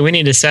decide, hey, we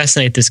need to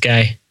assassinate this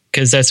guy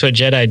because that's what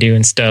Jedi do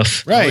and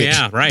stuff. Right. Oh,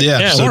 yeah, right. Yeah,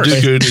 Yeah, so of course.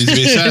 Dooku needs to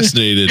be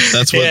assassinated.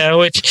 That's what. Yeah,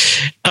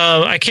 which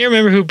I can't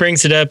remember who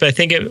brings it up. I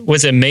think it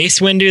was Mace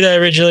Windu that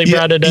originally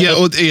brought it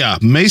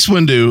up. Mace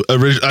Windu.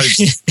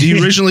 He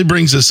originally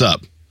brings this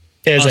up.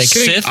 Yeah, it's A like,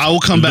 Sith I will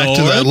come back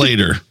to that Lord?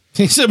 later.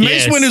 He said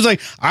Mace Yes. Windu's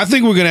like, I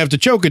think we're gonna have to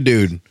choke a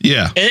dude.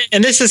 Yeah.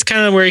 And this is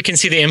kind of where you can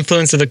see the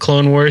influence of the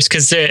Clone Wars,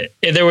 because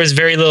there was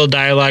very little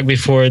dialogue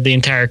before the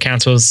entire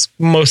council was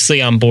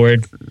mostly on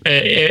board.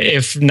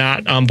 If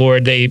not on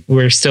board, they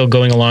were still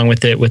going along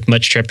with it with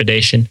much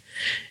trepidation.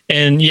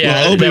 And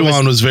Well,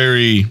 Obi-Wan was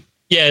very.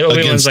 Obi-Wan's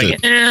against like,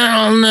 it.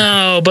 I don't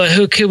know, but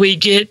who could we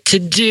get to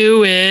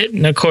do it?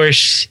 And of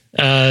course,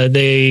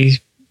 Anakin's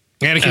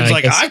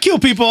like, guess- I kill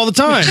people all the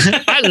time.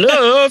 I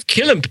love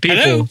killing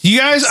people. You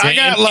guys, I Sand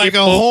got like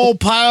people, a whole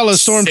pile of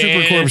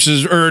stormtrooper sand-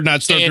 corpses, or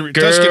not Sand stormtrooper,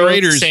 Tusken girls,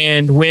 Raiders,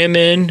 sand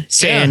women,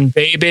 sand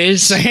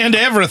babies. sand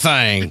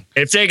everything.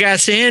 If they got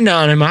sand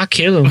on them, I'll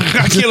kill them.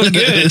 I kill it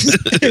good.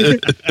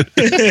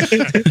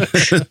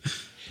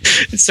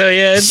 So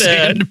yeah,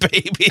 Sand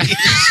baby.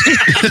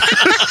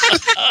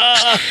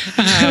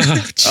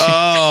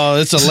 Oh,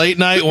 it's a late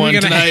night one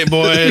tonight, We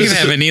boys. don't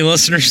have any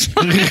listeners.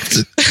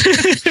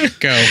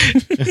 Go.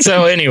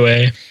 so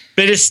anyway,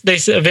 they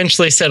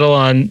eventually settle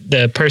on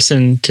the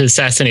person to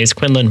assassinate is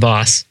Quinlan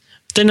Voss.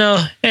 But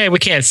then, hey, we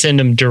can't send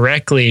him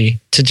directly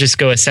to just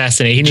go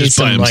assassinate. He needs Just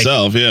by some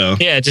himself,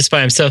 just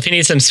by himself. He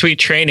needs some sweet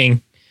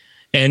training,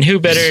 and who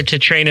better to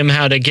train him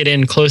how to get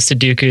in close to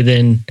Dooku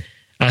than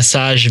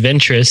Asajj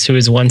Ventress, who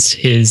was once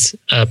his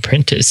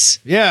apprentice,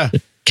 Yeah.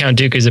 Count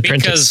Dooku's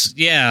apprentice.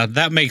 Because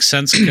that makes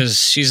sense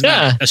because she's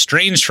Yeah. not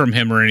estranged from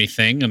him or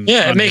anything. And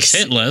Yeah, it on makes-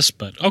 his hit list,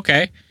 but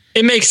okay.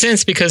 It makes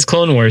sense because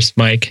Clone Wars,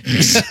 Mike.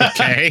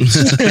 Okay.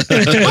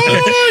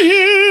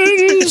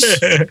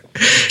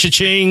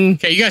 Cha-ching.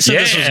 Okay, you guys said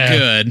this was Yeah.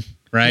 good,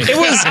 right? It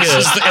was good.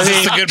 Is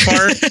this the good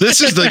part?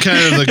 This is the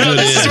kind of the good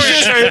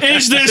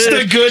Is this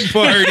the good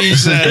part? He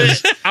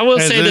says. I will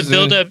Is say the this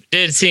buildup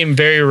did seem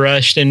very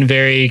rushed and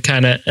very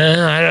kind of,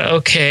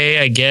 okay,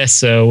 I guess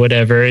so,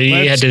 whatever. You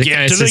had Let's to get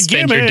kind to of the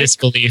suspend your gimmick.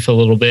 disbelief a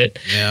little bit.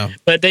 Yeah.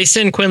 But they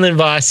send Quinlan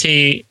Voss.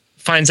 He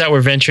finds out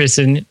where Ventress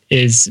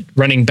is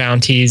running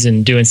bounties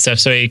and doing stuff.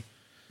 So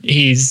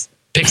he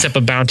picks up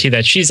a bounty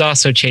that she's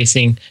also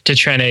chasing to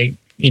try to,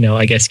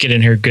 I guess, get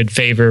in her good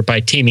favor by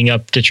teaming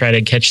up to try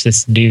to catch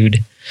this dude.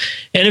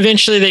 And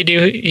eventually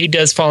he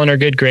does fall in her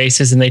good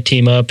graces, and they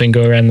team up and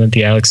go around the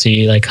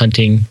galaxy, like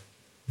hunting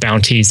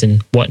bounties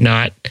and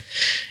whatnot.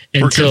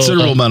 for a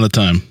considerable amount of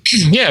time.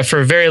 Yeah, for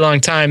a very long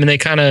time. And they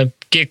kind of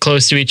get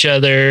close to each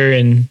other,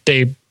 and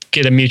they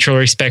get a mutual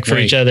respect for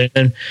Wait. each other.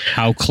 And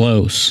How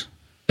close?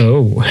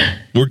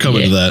 We're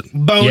coming to that.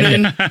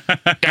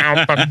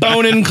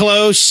 Boning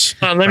close.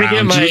 let me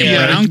get my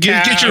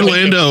Get your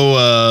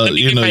Lando,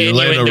 get my your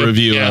Lando innuendo.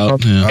 review Yeah, out. I'll-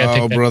 Yeah. Gotta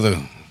take Oh, that. brother.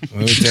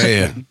 Let me tell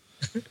you.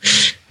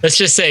 Let's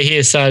just say he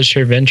assaged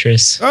her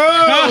Ventress.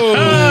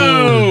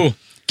 Oh,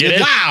 Get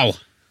it? wow.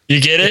 You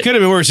get It it? could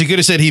have been worse. He could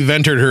have said he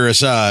vented her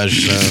Asajj.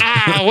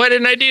 So. Why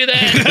didn't I do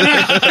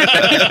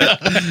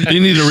that? You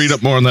need to read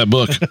up more on that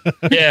book.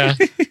 Yeah.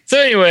 So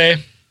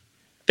anyway,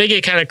 they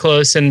get kind of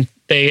close, and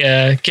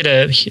they get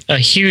a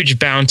huge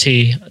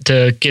bounty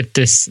to get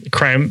this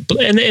crime.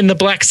 And the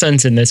Black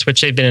Sun's in this,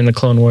 which they've been in the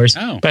Clone Wars.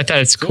 Oh, but I thought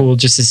it's cool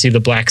just to see the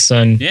Black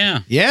Sun. Yeah.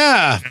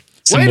 Yeah.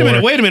 Some Wait a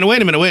more.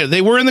 minute.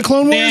 They were in the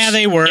Clone Wars? Yeah,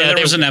 they were. Yeah, there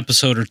they- was an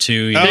episode or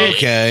two. Yeah.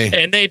 Okay.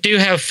 And they do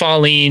have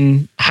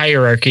Falleen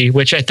hierarchy,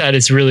 which I thought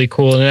is really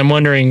cool. And I'm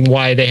wondering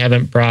why they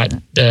haven't brought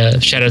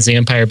Shadows of the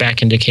Empire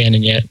back into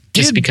canon yet.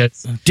 Just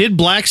because. Did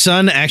Black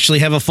Sun actually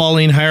have a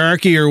falling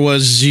hierarchy, or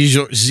was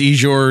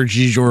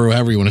Xijor,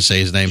 however you want to say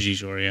his name,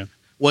 Xijor, yeah.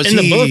 was In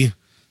the he book-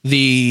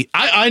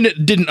 I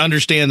didn't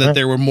understand that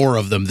there were more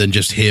of them than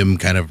just him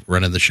kind of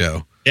running the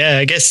show. Yeah,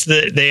 I guess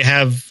they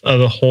have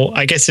a whole.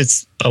 I guess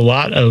it's a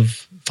lot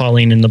of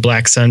Falleen in the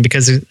Black Sun,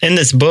 because in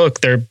this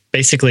book they're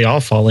basically all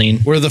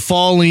Falleen. Were the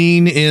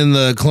Falling in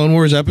the Clone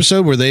Wars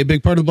episode, were they a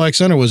big part of Black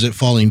Sun, or was it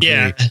Falling free?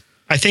 Yeah,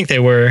 I think they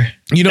were.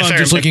 You know, If I'm I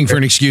just looking for an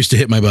remember. excuse to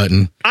hit my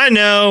button. I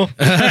know.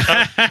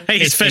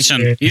 He's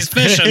fishing. He's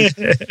fishing.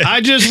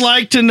 I just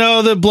like to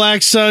know that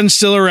Black Sun's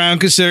still around,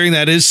 considering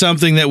that is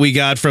something that we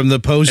got from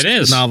the post It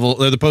is.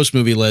 novel or the post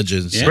movie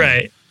Legends. Yeah.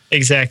 Right.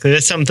 Exactly.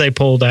 That's something they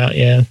pulled out.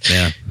 Yeah.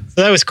 Yeah.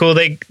 So that was cool.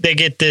 They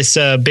get this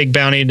big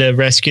bounty to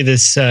rescue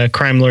this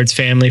crime lord's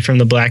family from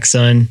the Black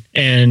Sun,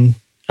 and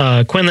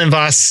Quinlan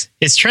Voss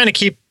is trying to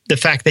keep the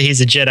fact that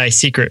he's a Jedi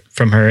secret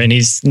from her, and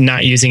he's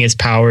not using his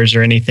powers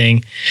or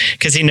anything,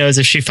 because he knows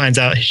if she finds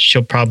out,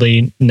 she'll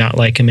probably not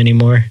like him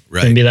anymore.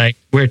 Right. And be like,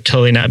 we're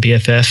totally not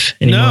BFF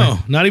anymore. No,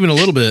 not even a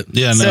little bit.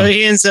 Yeah, So no.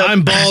 he ends up.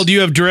 I'm bald. You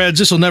have dreads.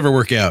 This will never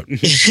work out.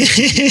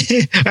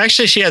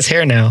 Actually, she has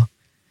hair now.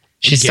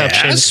 She stopped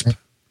Gasp. shaving.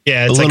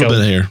 Yeah, a it's little like bit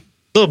of hair.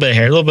 little bit of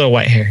hair, a little bit of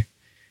white hair.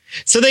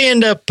 So they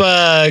end up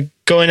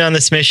going on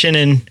this mission,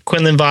 and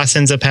Quinlan Voss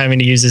ends up having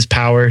to use his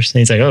powers. And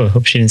he's like, oh, I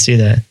hope she didn't see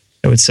that.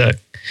 That would suck.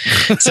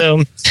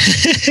 So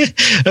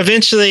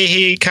eventually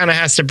he kind of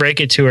has to break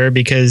it to her,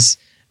 because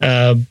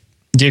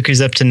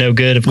Dooku's up to no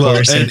good, of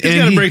course. and- He's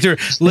got to break through.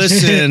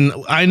 Listen,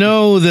 I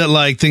know that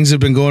like things have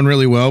been going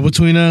really well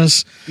between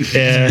us,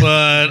 yeah.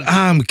 but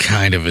I'm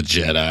kind of a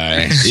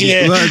Jedi.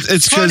 Yeah. Well,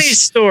 it's Funny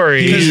because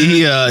story.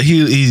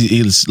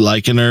 he's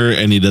liking her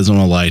and he doesn't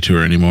want to lie to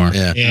her anymore.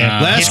 Yeah.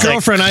 Yeah. Last He's like,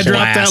 girlfriend I dropped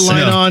that classic. line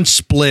Yeah. on,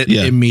 split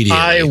Yeah. immediately.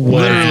 I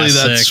Literally, was.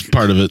 that's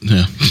part of it.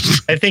 Yeah,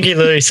 I think he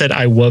literally said,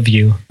 "I love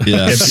you."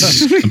 yeah.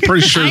 I'm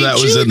pretty sure that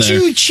was in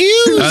there.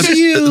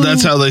 Choose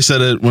That's how they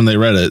said it when they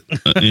read it.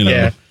 You know.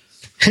 Yeah.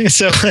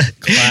 So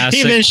Classic he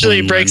eventually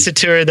Quinlan. breaks it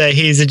to her that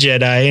he's a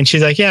Jedi, and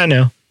she's like, "Yeah, I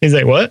know." He's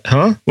like, "What?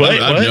 Huh? What?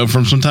 I've what? known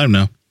from some time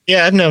now.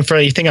 Yeah, I've known for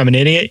you think I'm an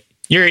idiot.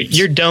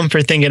 You're dumb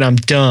for thinking I'm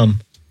dumb.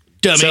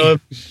 Dummy. So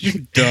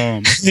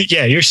Dumb.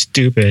 yeah, you're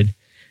stupid."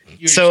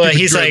 So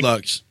he's like,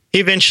 he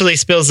eventually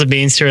spills the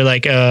beans to her,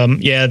 like,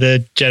 yeah,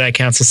 the Jedi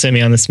Council sent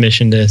me on this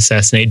mission to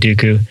assassinate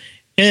Dooku,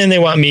 and they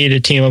want me to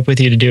team up with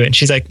you to do it. And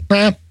she's like,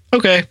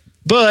 okay,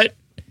 but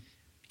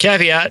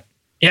caveat,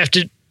 you have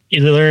to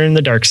learn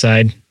the dark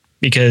side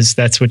because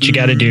that's what you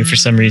got to do for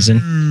some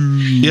reason.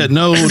 Yeah,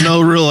 no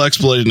real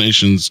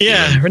explanations.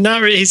 Yeah, we're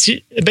not really. He's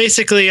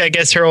basically, I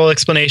guess her whole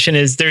explanation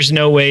is there's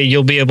no way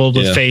you'll be able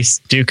to Yeah.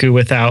 face Dooku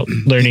without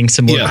learning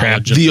some more Yeah.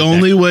 crap. Just The the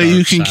only way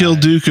you dark can kill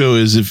side.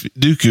 Dooku is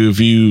if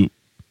you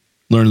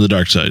learn the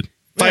dark side.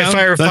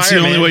 Fire, That's fire,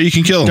 the only man. way you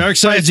can kill him. Dark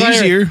side's Fire.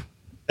 easier.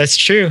 That's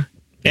true.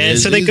 And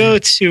is so they easy. go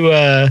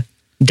to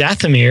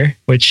Dathomir,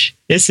 which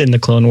is in the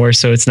Clone Wars,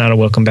 so it's not a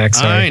welcome back I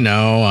story.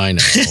 know.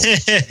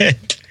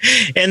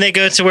 And they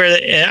go to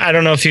where I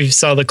don't know if you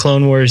saw the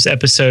Clone Wars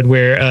episode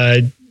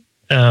where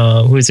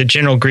who is it?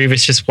 General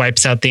Grievous just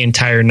wipes out the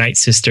entire Night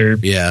Sister,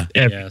 Yeah.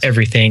 Yes.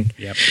 everything.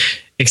 Yep.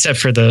 Except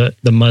for the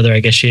mother, I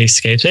guess she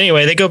escapes.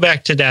 Anyway, they go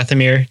back to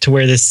Dathomir to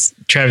where this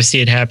travesty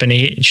had happened.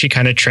 She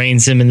kind of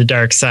trains him in the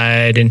dark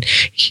side, and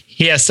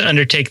he has to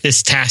undertake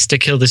this task to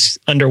kill this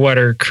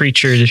underwater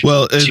creature.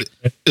 Well,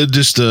 it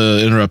just to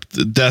interrupt,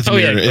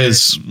 Dathomir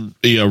is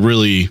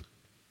really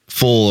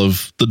full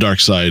of the dark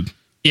side.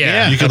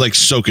 yeah, You could like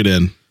soak it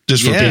in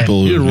just for Yeah.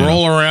 people. You who,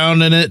 roll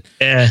around in it,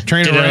 yeah.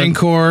 train a Get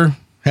rancor,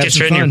 have Gets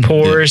some right in fun.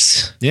 your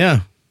pores.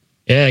 Yeah.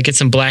 Yeah, get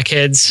some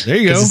blackheads. There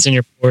you go. 'cause it's in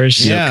your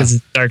pores. Yeah. because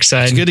it's dark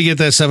side. It's good to get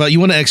that stuff out. You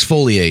want to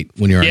exfoliate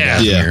when you're Yeah.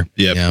 on Yeah. Dathomir.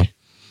 Yep. Yeah.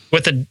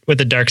 with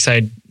the dark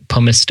side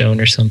pumice stone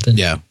or something.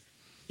 Yeah.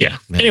 Yeah.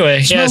 Anyway,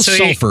 It yeah. smells So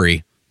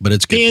sulfury, but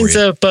it's good he for ends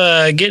you. up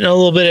getting a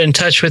little bit in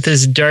touch with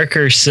his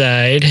darker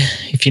side,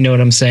 if you know what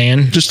I'm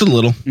saying. just a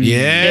little.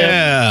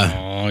 Yeah.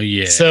 Oh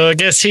yeah. So I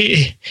guess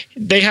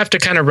they have to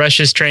kind of rush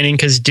his training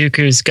because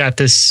Dooku's got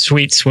this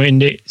sweet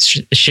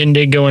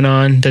shindig going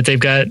on that they've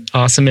got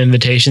awesome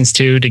invitations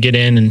to get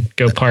in and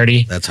go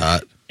party, That's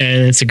hot.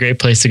 and it's a great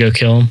place to go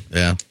kill him.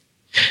 Yeah.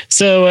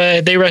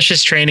 So they rush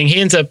his training. He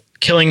ends up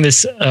killing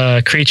this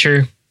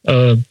creature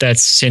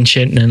that's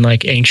sentient and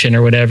like ancient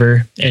or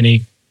whatever, and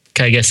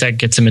I guess that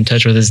gets him in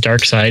touch with his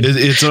dark side.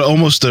 It's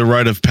almost a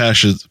rite of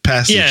passage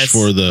Yeah, it's-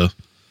 for the.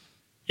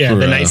 Yeah, for,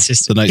 the Night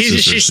Sister. the Night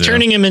Sisters, She's yeah.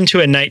 turning him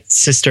into a Night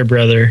Sister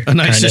brother. A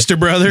nice kinda. sister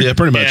brother. Yeah,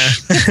 pretty much.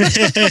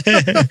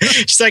 Yeah.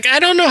 She's like, I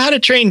don't know how to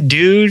train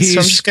dudes, so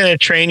I'm He's- just going to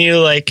train you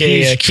like a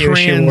He's Kyoshi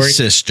trans warrior.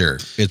 sister.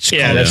 It's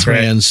Yeah, called that's right.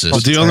 trans sister.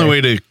 But the only way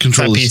to It's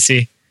control not this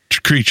PC.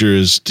 creature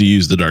is to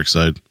use the dark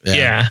side.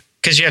 Yeah.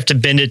 Because you have to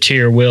bend it to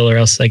your will, or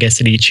else I guess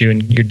it eats you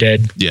and you're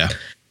dead. Yeah.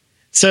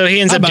 So he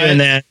ends I up buy doing it.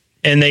 that,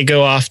 and they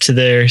go off to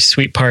their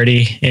sweet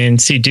party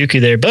and see Dooku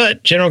there.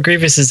 But General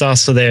Grievous is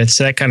also there,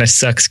 so that kind of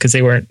sucks because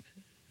they weren't,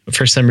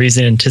 for some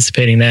reason,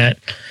 anticipating that.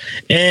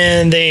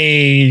 And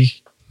they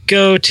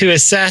go to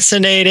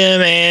assassinate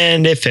him,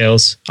 and it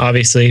fails,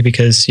 obviously,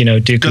 because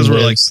Dooku Because we're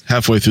like lives.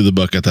 halfway through the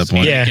book at that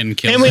point. Yeah, Getting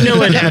killed. and we know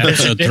what happens.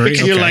 Episode 3.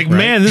 You're Okay, like, right.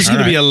 man, this is All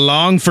going to be right. a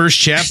long first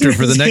chapter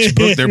for the next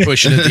book they're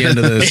pushing at the end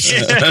of this.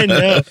 I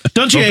know.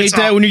 Don't you Hope hate it's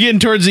that all- when you're getting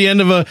towards the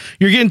end of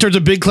you're getting towards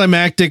a big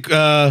climactic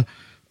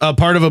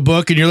part of a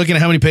book and you're looking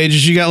at how many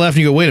pages you got left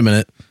and you go, wait a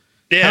minute.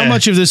 Yeah. How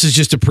much of this is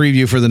just a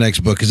preview for the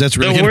next book? Because that's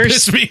really The going to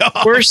worst, piss me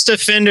off. worst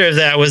offender of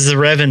that was the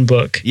Revan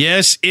book.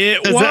 Yes,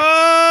 it 'Cause was.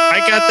 I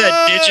got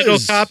that digital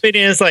copy and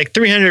it's like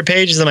 300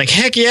 pages. I'm like,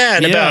 heck yeah.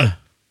 And Yeah. about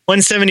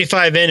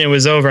 175 in, it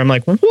was over. I'm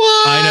like, what?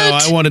 I know.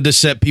 I wanted to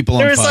set people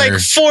There on was fire.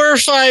 like 4 or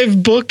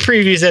 5 book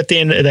previews at the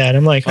end of that.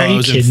 I'm like, are It you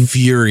was kidding?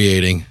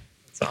 infuriating.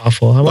 It's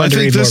awful. I Well, I wanted to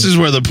think read this more. is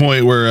where the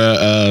point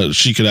where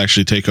she could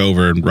actually take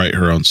over and write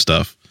her own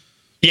stuff.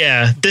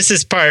 Yeah, this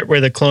is part where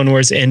the Clone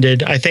Wars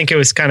ended. I think it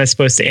was kind of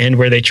supposed to end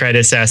where they tried to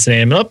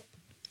assassinate him. Oh,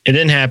 it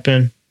didn't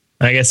happen.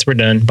 I guess we're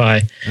done.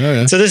 Bye.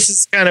 Okay. So this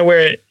is kind of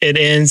where it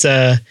ends.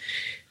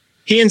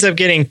 He ends up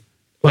getting.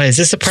 What is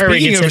this the part where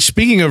he gets?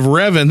 Speaking of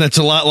Revan, that's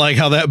a lot like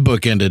how that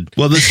book ended.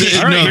 Well, this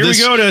All right, here we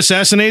go to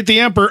assassinate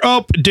the Emperor.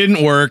 Oh, it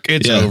didn't work.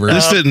 It's Yeah, over.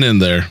 this didn't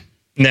end there.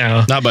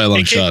 No, Not by a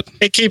long it shot.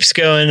 It keeps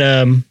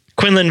going.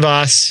 Quinlan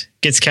Voss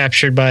gets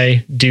captured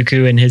by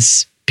Dooku and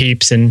his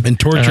peeps, and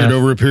tortured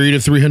over a period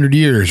of 300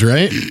 years,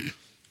 right?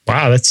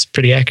 wow, that's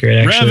pretty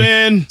accurate, actually.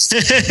 Revan.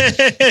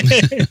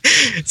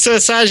 So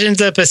Asajj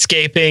ends up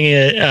escaping.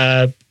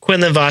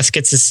 Quinlan Voss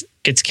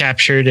gets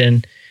captured,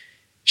 and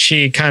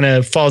she kind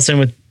of falls in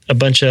with a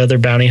bunch of other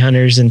bounty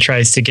hunters and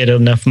tries to get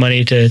enough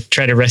money to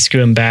try to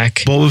rescue him back.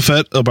 Boba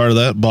Fett, a part of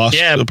that. Boss,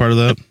 a part of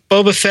that.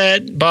 Boba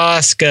Fett,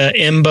 Bosk,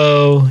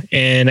 Embo,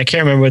 and I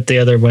can't remember what the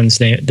other one's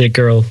name. The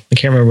girl, I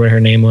can't remember what her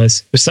name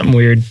was. It was something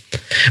weird,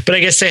 but I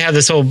guess they have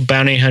this whole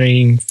bounty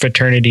hunting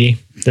fraternity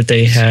that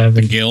they have.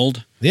 The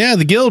guild. Yeah,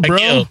 the guild, bro.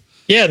 Guild.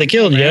 Yeah, the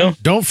guild, yo.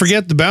 Don't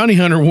forget the bounty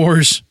hunter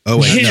wars. Oh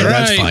wait, no, Right.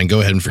 that's fine.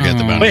 Go ahead and forget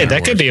the bounty. Wait,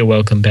 that could be a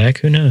welcome back.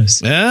 Who knows?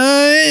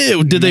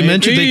 Did they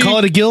mention they call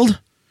it a guild?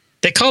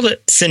 They called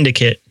it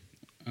Syndicate.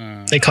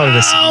 They called it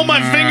a Oh, my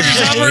fingers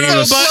hovering on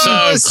the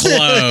button. So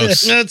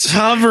close. That's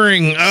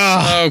hovering.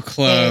 So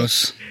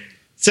close.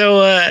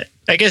 So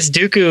I guess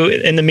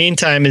Dooku, in the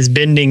meantime, is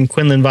bending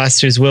Quinlan Vos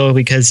to his will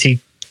because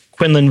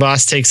Quinlan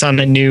Vos takes on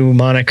a new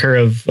moniker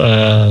of,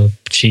 I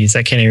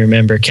can't even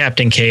remember,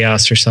 Captain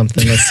Chaos or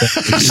something. That's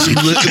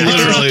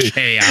Literally.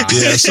 Chaos.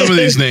 Yeah, some of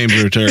these names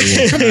are terrible.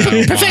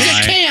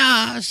 Perfect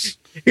chaos.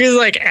 he was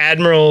like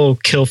Admiral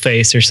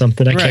Killface or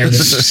something. I can't remember.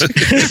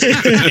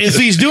 If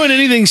he's doing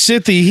anything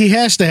Sithy, he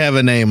has to have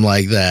a name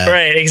like that.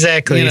 Right,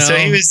 exactly. You know, So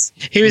he was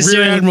Rear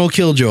doing Admiral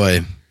Killjoy.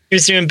 he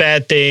was doing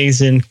bad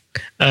things, and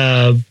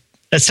Asajj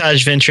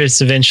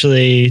Ventress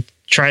eventually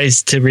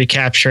tries to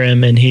recapture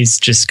him, and he's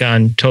just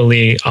gone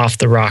totally off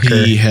the rocker.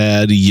 He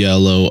had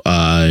yellow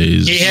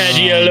eyes. He had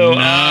yellow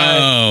eyes.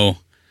 Oh,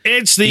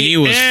 It's the he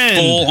was end.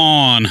 full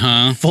on,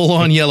 huh? Full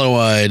on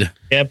yellow-eyed.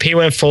 Yep, he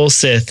went full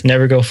Sith.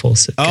 Never go full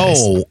Sith. Guys.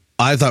 Oh,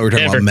 I thought we were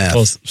talking Never about meth.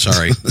 close.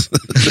 Sorry.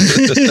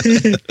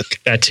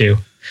 That too.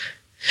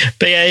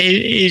 But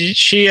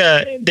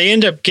yeah, they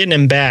end up getting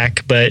him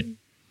back, but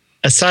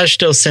Asajj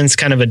still senses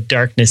kind of a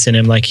darkness in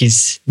him, like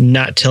he's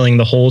not telling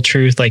the whole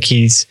truth, like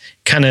he's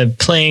kind of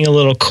playing a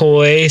little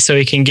coy so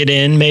he can get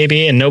in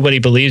maybe, and nobody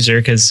believes her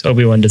because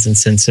Obi-Wan doesn't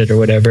sense it or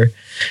whatever.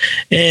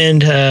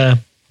 And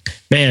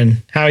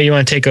man, how you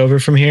want to take over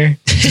from here?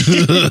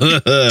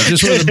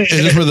 Is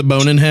this where the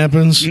boning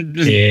happens?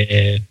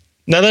 Yeah.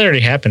 No, that already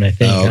happened, I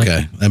think. Oh,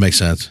 okay. That makes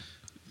sense.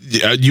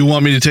 Yeah, you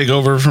want me to take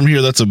over from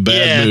here? That's a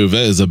bad move.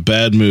 That is a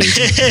bad move.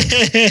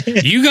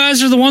 You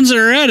guys are the ones that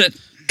are at it.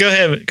 Go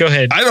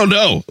ahead. I don't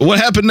know. What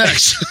happened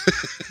next?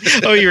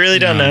 Oh, you really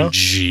don't know?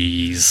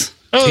 Jeez.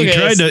 Oh,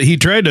 He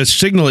tried to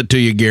signal it to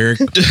you, Garrick.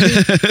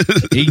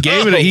 He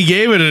gave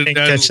it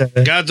catch a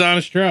that. God's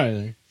honest try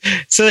there.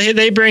 So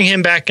they bring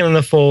him back into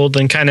the fold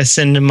and kind of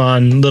send him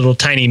on little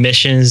tiny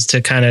missions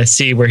to kind of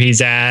see where he's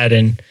at.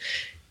 And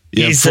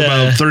Yeah, he's, for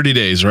about 30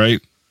 days,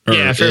 right? Or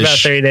yeah, for about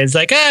ish. 30 days.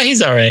 Like,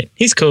 he's all right.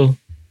 He's cool.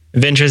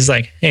 Ventress is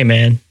like, hey,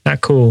 man,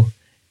 not cool.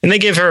 And they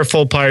give her a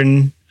full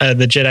pardon.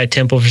 The Jedi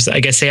Temple, I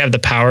guess they have the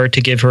power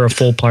to give her a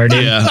full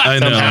pardon. Yeah, I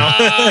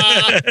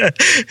know.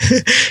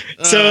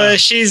 So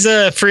she's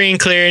free and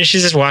clear, and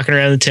she's just walking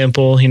around the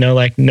temple,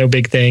 like no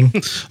big thing.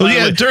 Well,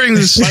 yeah, during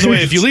this. By the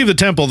way, if you leave the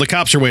temple, the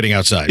cops are waiting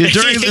outside. Yeah,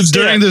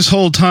 during this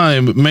whole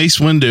time, Mace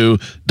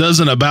Windu does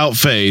an about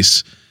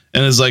face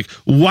and is like,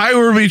 "Why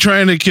were we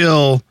trying to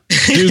kill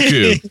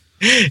Dooku?"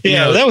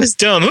 Yeah, that was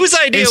dumb. Whose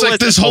idea It's was like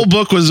this it? whole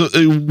book was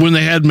when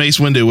they had Mace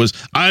Windu was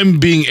I'm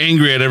being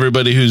angry at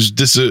everybody who's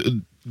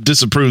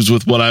disapproves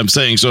with what I'm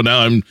saying. So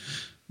now I'm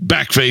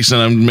backface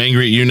and I'm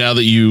angry at you now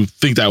that you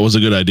think that was a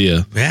good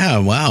idea. Yeah,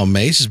 wow.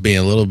 Mace is being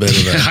a little bit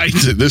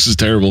of This is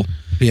terrible.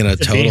 being a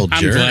total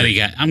I'm jerk. glad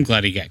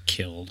he got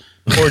killed.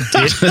 Or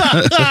did.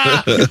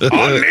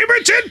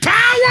 Unlimited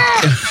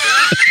power!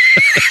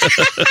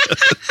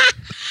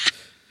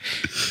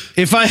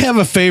 If I have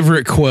a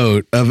favorite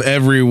quote of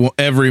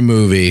every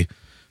movie,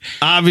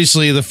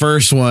 obviously the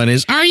first one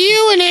is, "Are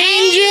you an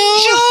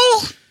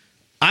angel?"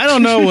 I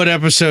don't know what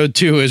episode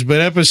 2 is, but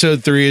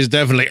episode 3 is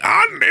definitely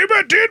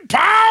Unlimited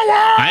power!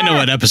 I know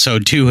what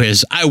episode 2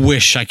 is. I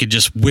wish I could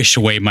just wish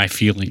away my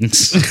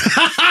feelings.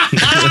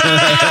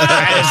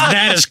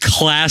 that is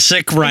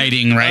classic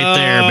writing right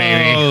there,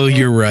 baby. Oh,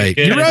 you're right.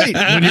 You're right.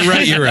 When you're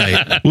right, you're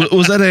right.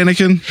 Was that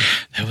Anakin?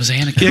 That was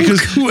Anakin. Yeah,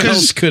 Who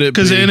else could it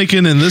be? Because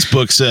Anakin in this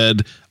book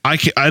said, I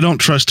don't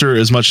trust her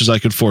as much as I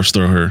could force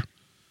throw her.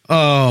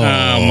 Oh,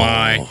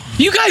 my!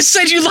 You guys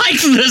said you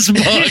liked this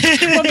book.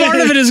 What part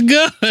of it is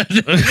good?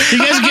 You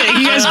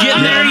guys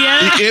getting there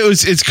yet?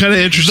 It's kind of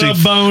interesting.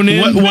 The bone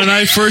in. When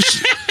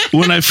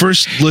I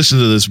first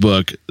listened to this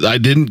book, I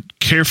didn't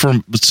care for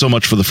so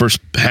much for the first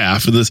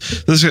half. The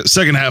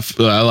second half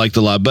I liked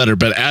a lot better.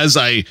 But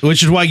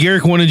which is why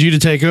Garrick wanted you to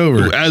take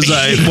over. Hey, I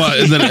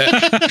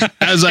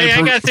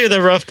got through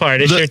the rough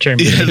part. It's your turn.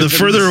 Yeah, the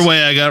further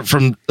away I got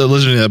from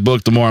listening to that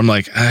book, the more I'm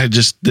like, I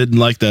just didn't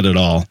like that at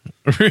all.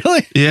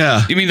 Really?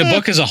 Yeah. You mean the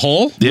book as a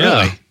whole?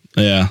 Yeah.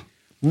 Yeah.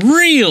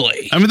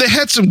 Really? I mean,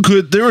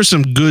 there were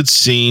some good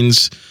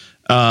scenes.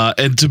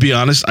 And to be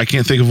honest, I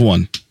can't think of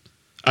one.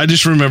 I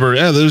just remember,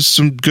 there's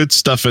some good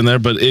stuff in there,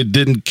 but it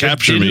didn't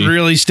capture me. It didn't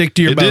really stick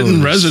to your bones. It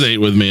didn't resonate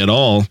with me at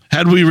all.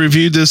 Had we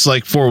reviewed this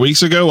like 4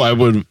 weeks ago, I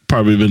would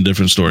probably have been a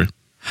different story.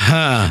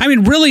 I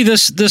mean, really,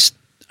 this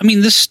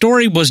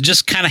story was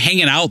just kind of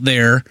hanging out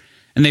there,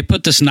 and they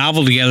put this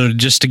novel together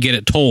just to get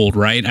it told,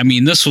 right? I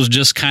mean, this was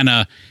just kind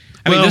of.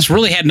 I mean, this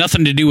really had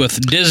nothing to do with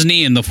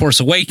Disney and The Force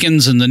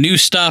Awakens and the new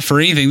stuff or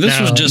anything. This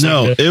was just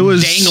it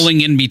was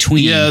dangling in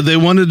between. Yeah, they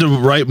wanted to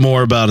write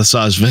more about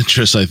Asajj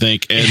Ventress, I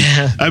think.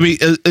 And I mean,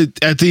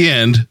 at the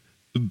end,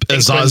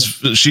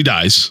 Asajj, she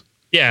dies.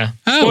 Yeah.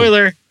 Oh.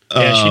 Spoiler.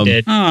 Yeah, she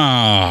did.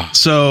 Oh.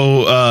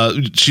 So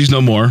she's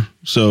no more.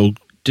 So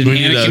Did we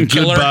need a Anakin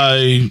kill her?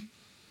 Goodbye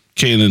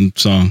Kanan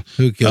song.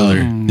 Who killed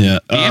her? Yeah.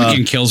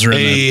 Anakin kills her in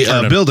the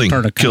A building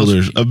killed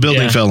her. A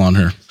building fell on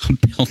her. A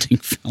building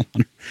fell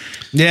on her.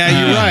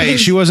 Yeah, you're right.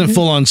 She wasn't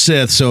full on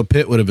Sith, so a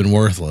pit would have been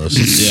worthless.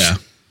 Yeah.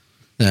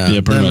 Yeah,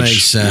 Yeah, pretty that much.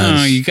 makes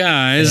sense. Oh, you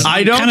guys. I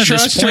I'm don't kinda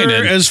trust her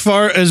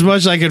disappointed. as much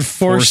as I could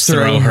force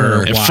throw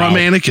her. Wow. From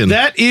Anakin.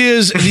 That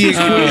is the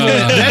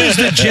equivalent. That is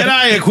the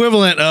Jedi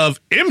equivalent of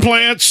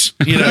implants.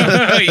 You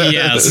know,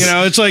 Yes. you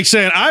know, it's like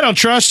saying I don't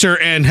trust her,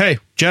 and hey,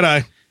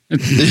 Jedi.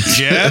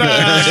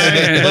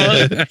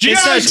 Jedi. Do you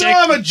It's guys not know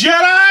I'm a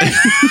Jedi?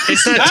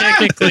 It's not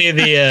technically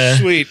the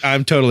Sweet,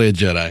 I'm totally a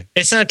Jedi.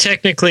 it's not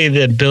technically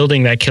the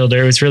building that killed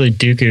her. It was really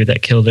Dooku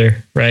that killed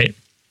her, right?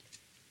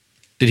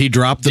 Did he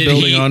drop the Did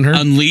building he on her?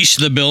 unleash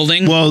the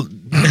building? Well,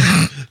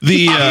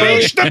 the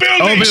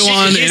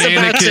Obi-Wan He's and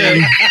about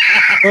Anakin.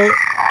 Well,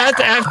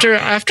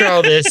 after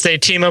all this, they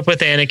team up with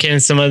Anakin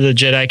and some of the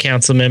Jedi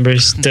Council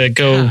members to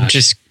go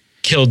just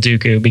kill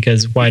Dooku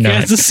because why not?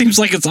 Yeah, this seems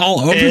like it's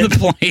all over the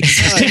place.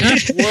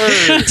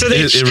 So they,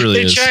 It really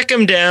they is. track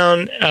him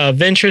down.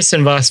 Ventress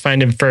and Voss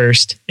find him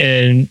first,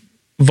 and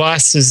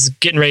Voss is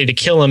getting ready to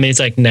kill him. He's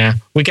like, "Nah,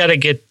 we got to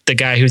get the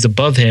guy who's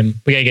above him.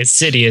 We got to get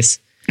Sidious."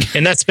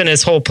 And that's been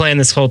his whole plan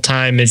this whole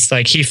time. It's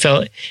like he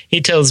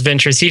tells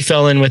Ventress he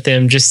fell in with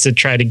him just to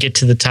try to get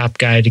to the top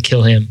guy to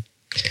kill him.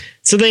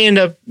 So they end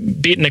up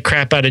beating the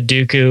crap out of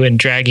Dooku and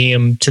dragging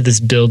him to this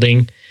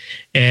building.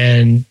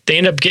 And they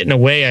end up getting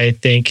away, I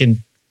think. And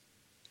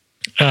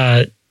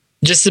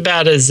just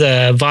about as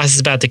Voss is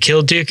about to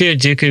kill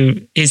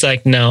Dooku, he's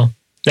like, "No,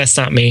 that's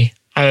not me.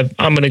 I'm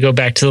going to go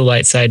back to the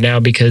light side now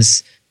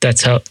because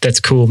that's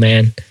cool,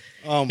 man."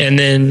 And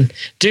then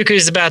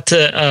Dooku's about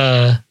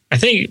to,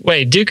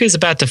 Dooku's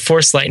about to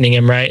force lightning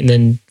him, right? And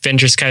then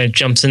Ventress kind of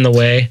jumps in the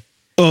way.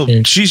 Oh,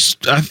 And- she's.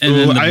 then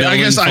the I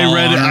guess building I fall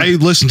read on it. her. I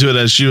listened to it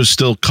as she was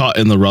still caught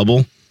in the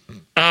rubble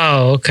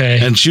Oh, okay.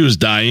 and she was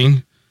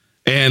dying.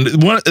 And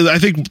I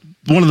think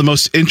one of the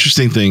most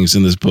interesting things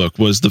in this book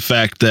was the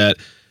fact that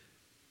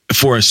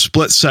for a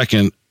split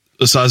second,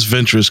 Asajj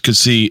Ventress could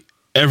see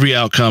every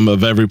outcome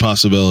of every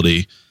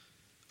possibility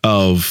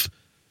of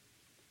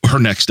her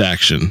next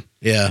action.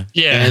 Yeah.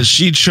 Yeah. And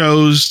she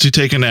chose to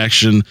take an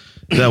action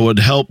that would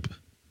help.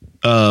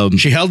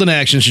 She held an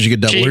action so she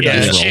could double her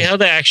dice roll. She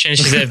held action.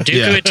 She said, "If Dooku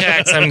Yeah.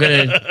 attacks, I'm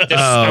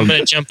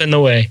gonna jump in the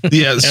way.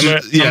 Yeah,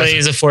 I'm gonna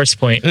use a force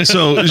point."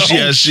 So she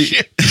did.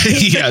 She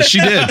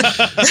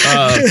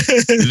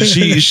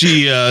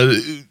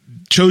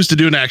chose to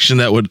do an action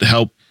that would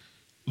help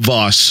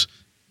Voss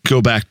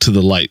go back to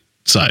the light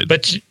side.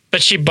 But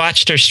she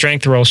botched her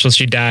strength roll, so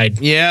she died.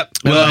 Yep.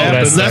 well,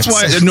 that that's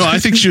why. sucks. No, I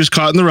think she was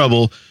caught in the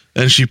rubble,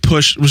 and she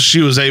pushed.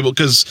 She was able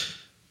because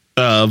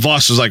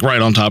Voss was like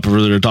right on top of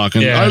her. They're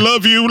talking. Yeah. I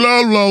love you,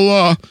 la la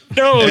la.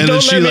 No, And then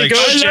don't she, let me like, go,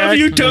 I Jack.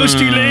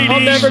 toasty lady. I'll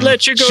never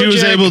let you go. She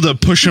was Jack. able to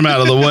push him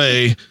out of the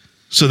way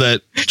so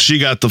that she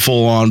got the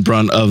full on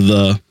brunt of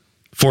the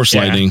force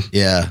Yeah. lightning,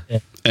 Yeah.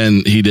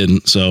 and he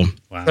didn't. So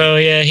So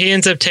yeah, he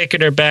ends up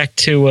taking her back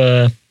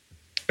to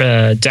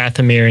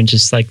Dathomir and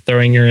just like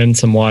throwing her in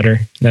some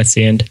water. That's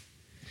the end.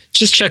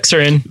 Just chucks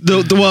her in. the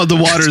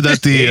water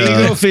that There you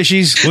go, the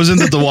fishies. wasn't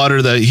that the water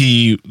that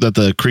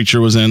the creature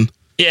was in.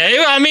 Yeah,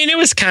 it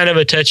was kind of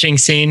a touching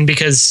scene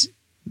because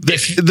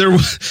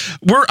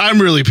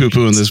I'm really poo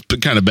pooing this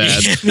kind of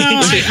bad. No,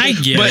 I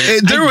get But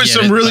it. there I was get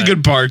some it, really but-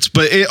 good parts,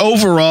 but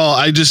overall,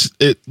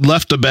 it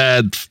left a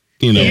bad,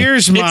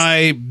 Here's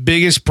my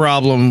biggest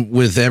problem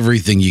with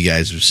everything you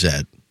guys have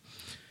said.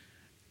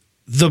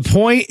 The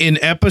point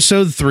in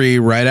episode 3,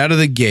 right out of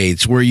the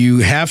gates, where you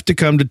have to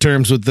come to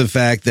terms with the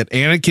fact that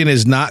Anakin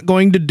is not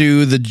going to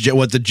do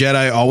what the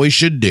Jedi always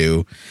should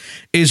do,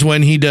 is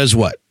when he does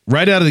what?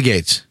 Right out of the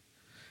gates.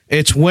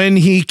 It's when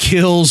he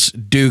kills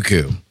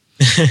Dooku.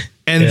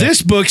 And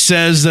this book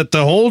says that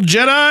the whole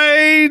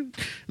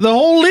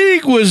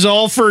league was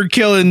all for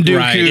killing Dooku.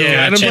 Right,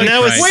 yeah, and I'm and like,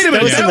 that was- wait a that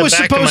minute, was in that the was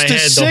back of supposed my to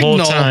head the whole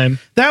signal. time.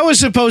 That was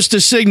supposed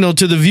to signal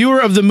to the viewer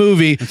of the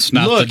movie, It's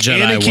not look, the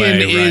Jedi Anakin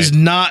way, is right.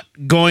 not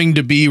going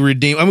to be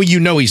redeemed. I mean,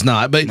 he's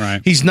not, but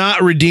Right. he's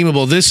not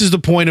redeemable. This is the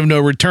point of no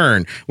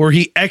return, where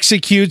he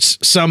executes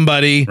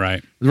somebody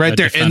Right. right A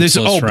there. And this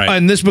defenseless, right.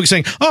 and this book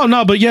saying, oh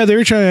no, but yeah, they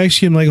were trying to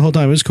execute him like the whole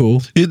time. It was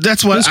cool.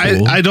 That's what That's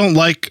cool. I don't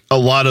like a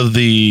lot of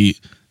the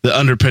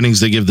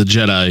underpinnings they give the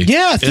Jedi.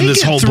 Yeah, in think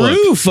this it whole through,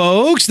 book.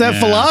 folks. That Yeah.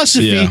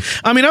 philosophy. Yeah.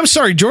 I mean, I'm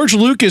sorry, George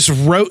Lucas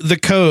wrote the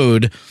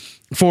code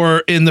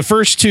in the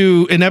first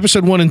two, in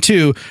episode 1 and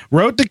 2,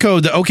 wrote the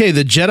code that, okay,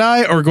 the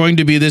Jedi are going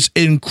to be this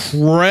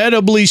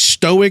incredibly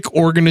stoic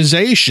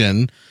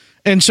organization.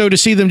 And so to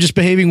see them just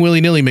behaving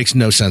willy-nilly makes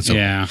no sense at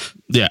all. Yeah.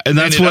 Yeah, and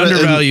that's And it what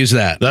undervalues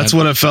that. That's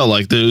what it felt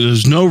like.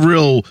 There's no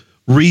real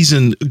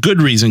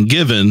good reason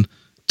given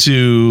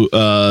to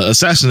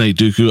assassinate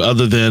Dooku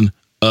other than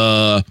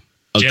a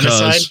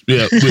Genocide? cuz.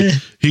 Yeah,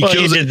 he Well,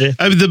 kills he it. did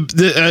I mean,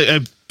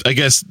 I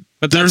guess.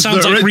 But that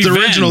sounds like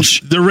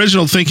revenge. The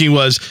original thinking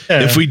was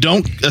if we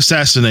don't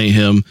assassinate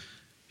him,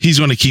 he's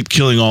going to keep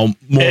killing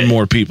more and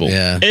more people.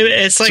 Yeah.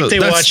 It's like So they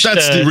watched.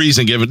 That's the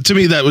reason given to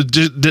me. That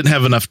didn't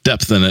have enough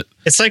depth in it.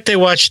 It's like they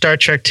watched Star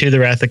Trek II: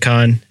 The Wrath of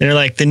Khan, and they're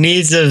like, the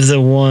needs of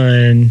the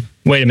one.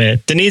 Wait a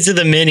minute, the needs of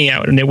the many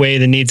outweigh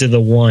the needs of the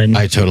one.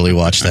 I totally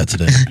watched that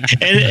today.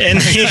 and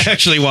I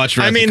actually watched.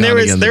 I mean, there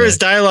was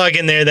dialogue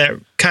in there that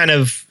kind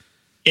of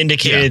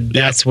indicated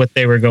that's what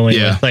they were going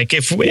with. Like,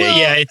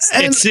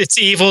 it's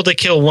evil to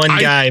kill one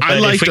guy,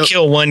 but if we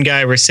kill one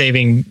guy, we're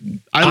saving.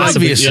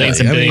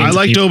 Obviously, I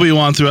liked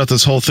Obi-Wan throughout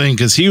this whole thing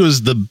because he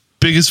was the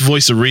biggest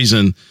voice of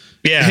reason.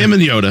 Yeah, him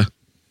and Yoda.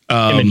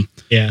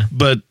 Yeah,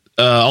 but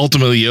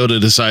ultimately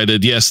Yoda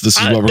decided, yes, this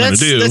is what we're going to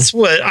do. That's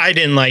what I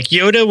didn't like.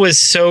 Yoda was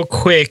so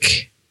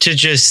quick to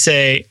just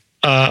say,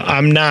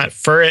 I'm not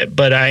for it,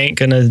 but I ain't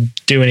going to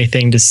do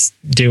anything to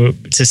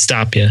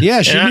stop you.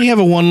 Yeah, shouldn't he have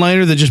a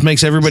one-liner that just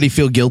makes everybody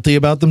feel guilty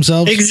about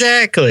themselves?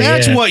 Exactly.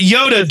 That's what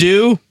Yoda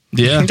do.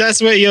 Yeah.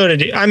 That's what Yoda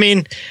do. I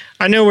mean,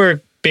 I know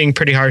we're being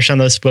pretty harsh on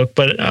this book,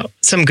 but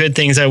some good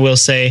things I will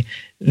say.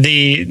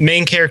 The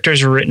main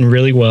characters were written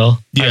really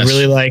well. Yes. I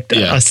really liked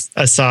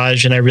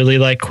Asajj, and I really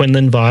like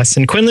Quinlan Voss.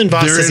 And Quinlan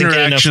Voss doesn't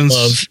get enough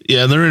love.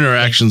 Yeah, their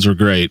interactions were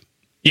great.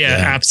 Yeah,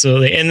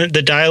 absolutely. And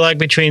the dialogue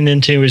between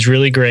them two was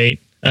really great.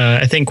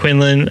 I think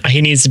Quinlan,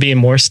 he needs to be in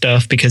more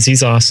stuff because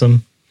he's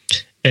awesome.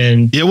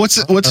 And yeah, what's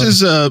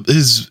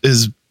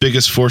his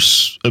biggest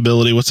force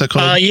ability? What's that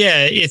called?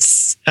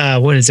 It's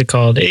what is it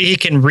called? He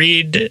can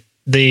read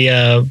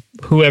the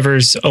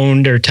whoever's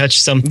owned or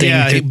touched something.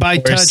 Yeah, by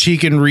touch he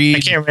can read.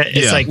 I can't remember.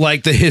 It's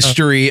like the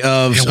history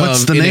of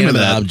what's the name of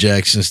that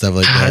objects and stuff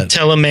like that.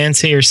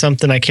 Telemancy or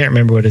something. I can't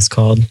remember what it's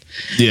called.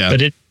 Yeah,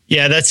 but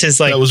that's his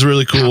like. That was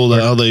really cool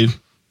how they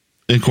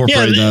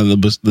incorporated that in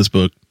this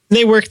book.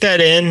 They worked that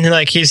in,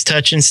 like he's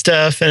touching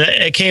stuff, and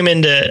it came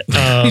into.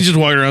 He's just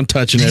walking around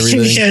touching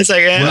everything. Yeah, it's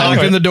like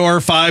knocking the door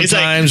 5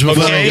 times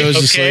before he goes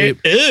to sleep.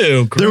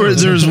 Ew,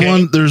 there's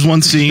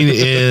one scene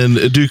in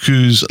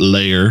Dooku's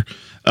lair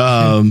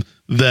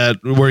that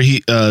where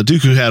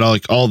Dooku had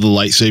all the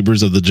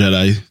lightsabers of the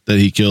Jedi that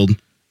he killed.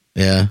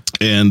 Yeah,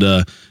 and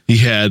he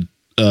had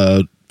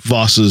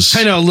Voss's.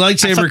 I know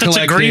lightsaber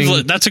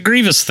collecting. That's a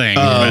Grievous thing.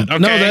 Okay.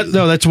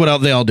 No, that's what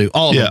they all do.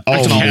 All of them.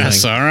 All of them.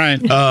 Yes, all right.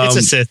 It's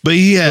a Sith. But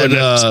he had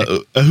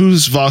who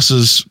was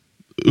Voss's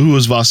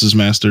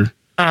master?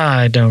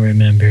 I don't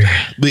remember.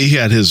 But he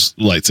had his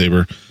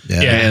lightsaber.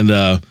 Yeah. And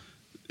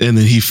then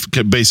he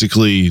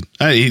basically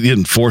he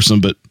didn't force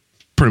him, but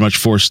pretty much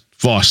forced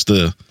Voss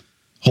to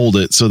hold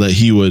it so that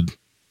he would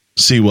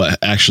see what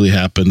actually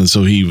happened, and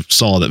so he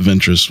saw that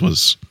Ventress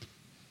was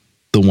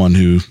the one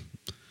who.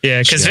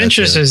 Yeah, because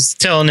Ventress was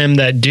telling him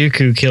that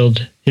Dooku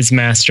killed his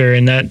master,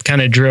 and that kind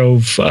of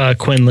drove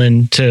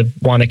Quinlan to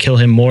want to kill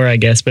him more, I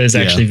guess. But it was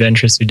actually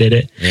Ventress who did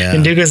it. Yeah.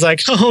 And Dooku's like,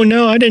 "Oh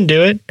no, I didn't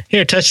do it.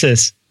 Here, touch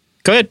this.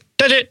 Go ahead,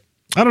 touch it."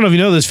 I don't know if you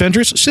know this,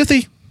 Ventress,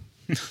 Sithy.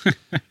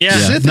 Yeah,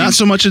 Sithy. Not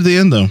so much at the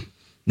end though.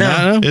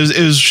 No. It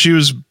was she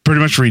was pretty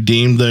much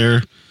redeemed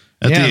there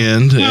at the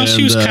end. Well,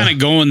 she was kind of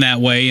going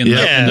that way. In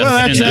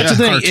that's the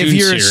thing. If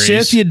you're a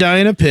Sith, you die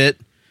in a pit.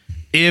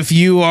 If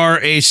you are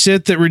a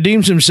Sith that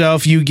redeems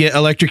himself, you get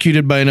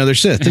electrocuted by another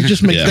Sith. It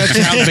just makes that's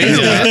how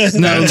Vader went.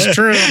 No, it's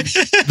true.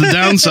 The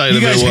downside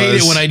of it was you guys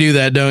hate it when I do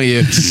that, don't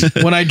you?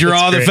 When I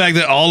draw the fact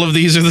that all of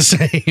these are the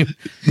same.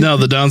 No,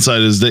 the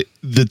downside is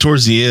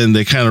towards the end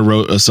they kind of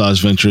wrote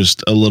Asajj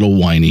Ventress a little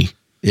whiny.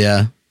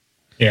 Yeah.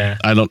 Yeah.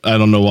 I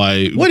don't know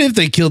why. What if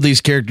they killed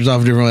these characters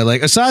off a different way?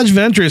 Like Asajj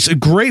Ventress, a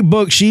great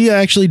book. She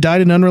actually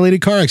died in an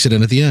unrelated car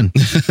accident at the end.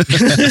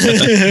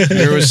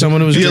 There was someone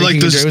who was like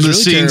the really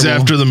scenes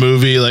terrible. After the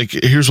movie. Like,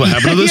 here's what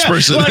happened to this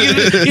person. End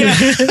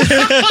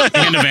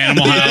of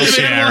Animal House.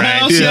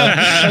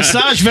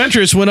 Asajj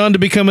Ventress went on to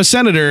become a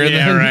senator. And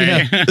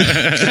then,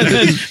 and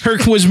then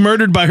was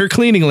murdered by her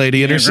cleaning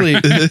lady in her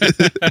sleep.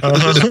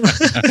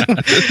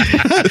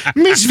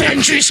 Miss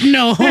Ventress,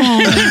 no.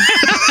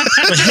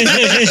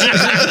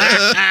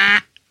 I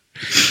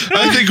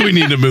think we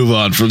need to move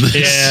on from this.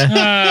 Yeah.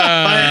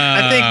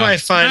 I think my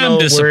final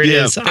word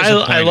is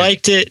I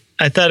liked it.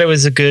 I thought it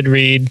was a good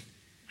read.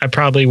 I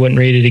probably wouldn't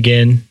read it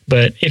again,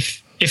 but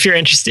if you're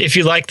interested, if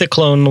you like the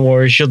Clone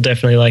Wars, you'll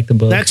definitely like the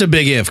book. That's a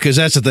big if, because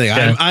that's the thing.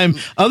 Yeah. I'm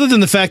other than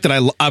the fact that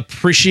I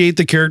appreciate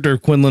the character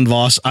of Quinlan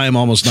Voss, I am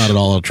almost not at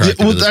all attracted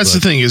to this that's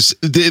book. The thing is,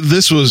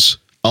 this was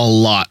a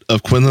lot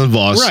of Quinlan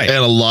Voss and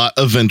a lot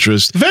of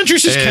Ventress.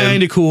 Ventress is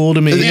kind of cool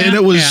to me. And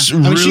it was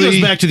really... I mean, she goes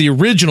back to the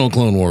original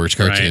Clone Wars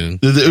cartoon.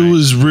 Right. It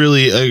was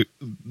really...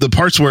 the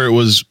parts where it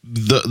was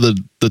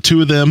the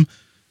two of them,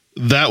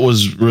 that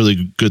was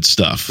really good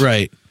stuff.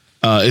 Right.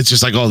 It's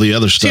just like all the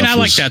other stuff. See, I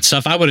like that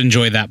stuff. I would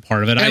enjoy that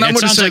part of it. And it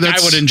sounds like I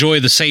would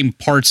enjoy the same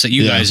parts that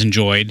you guys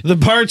enjoyed. The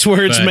parts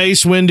where it's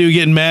Mace Windu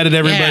getting mad at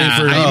everybody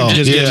for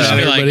just getting mad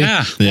at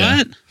everybody.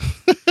 What?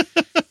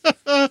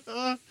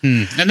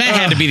 And that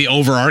had to be the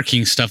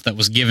overarching stuff that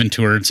was given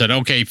to her and said,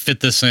 okay, fit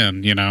this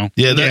in, you know?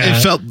 Yeah, Yeah.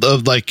 it felt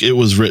like it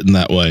was written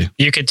that way.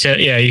 You could tell.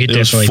 Yeah, you could It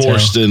was definitely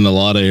forced tell. in a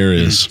lot of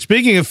areas.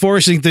 Speaking of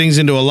forcing things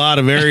into a lot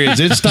of areas,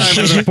 it's time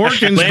for the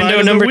Porkins Lando Bite of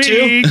the number week.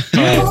 2.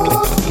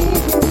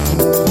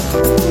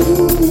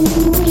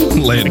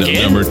 Lando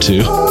Again? number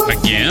 2.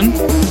 Again?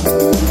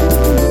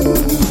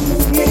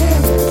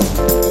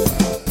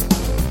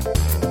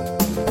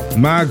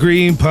 My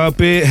green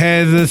puppet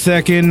has a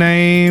second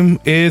name.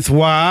 It's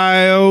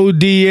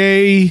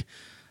YODA.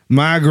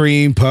 My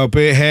green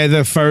puppet has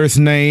a first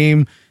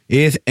name.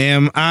 It's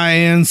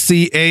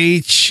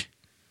MINCH.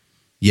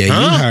 Yeah, you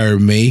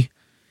heard me.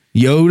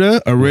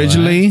 Yoda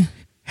originally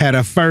had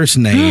a first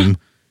name,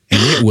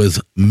 and it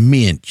was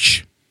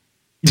Minch.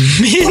 No.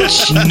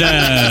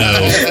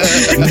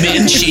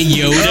 Minch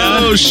Yoda.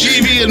 Oh,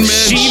 Sheevy and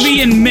Mitch.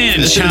 Sheevy and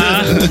Minch,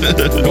 huh?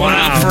 Going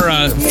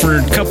out for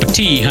a cup of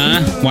tea,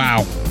 huh?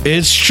 Wow.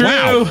 It's true.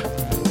 Wow.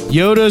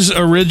 Yoda's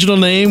original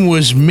name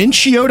was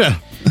Minch Yoda.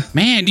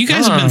 Man, you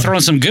guys have been throwing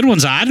some good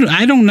ones. I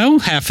don't know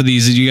half of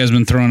these that you guys have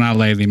been throwing out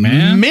lately,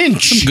 man.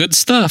 Minch. Some good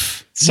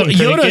stuff. Some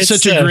Yoda pretty is good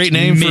such a stuff. great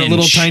name for a little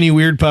Minch. tiny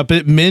weird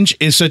puppet. Minch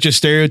is such a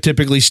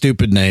stereotypically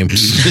stupid name.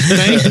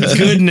 Thank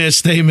goodness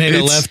they made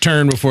a left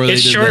turn before they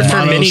It's did short that. for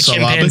mini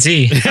Monosyllabic.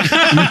 chimpanzee. Because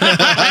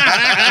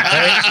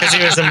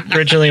he was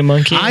originally a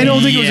monkey. I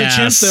don't think it was a chimp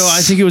Yes. though. I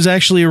think it was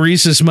actually a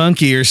rhesus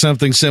monkey or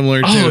something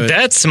similar to Oh, it.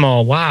 that's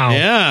small. Wow.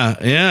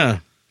 Yeah.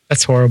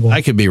 That's horrible.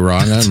 I could be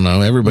wrong. I don't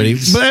know. Everybody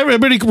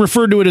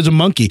referred to it as a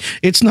monkey.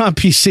 It's not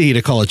PC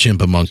to call a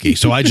chimp a monkey,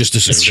 so I just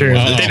assumed It's true. it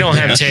was. But they don't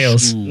have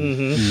tails.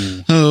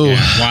 Oh,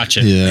 Yeah, watch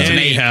it. Yeah. It's an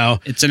ape. Anyhow.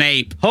 It's an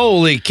ape.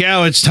 Holy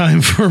cow! It's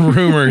time for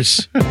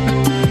rumors.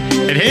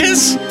 It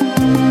is?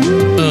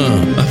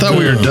 I thought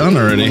we were done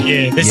already.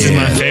 Yeah, this is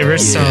my favorite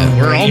song.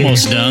 We're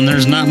almost done.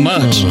 There's not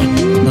much.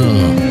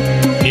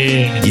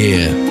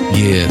 Yeah.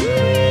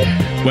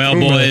 Yeah. Well,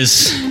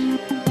 boys,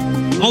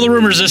 all the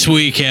rumors this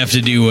week have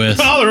to do with,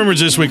 All the rumors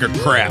this week are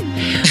crap.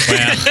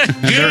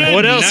 well,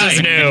 What else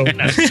is new?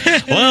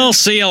 we'll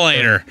see you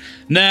later.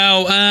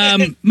 Now,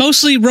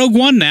 mostly Rogue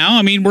One now.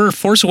 I mean, we're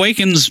Force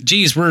Awakens.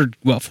 Geez, we're,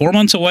 4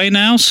 months away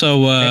now?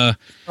 So,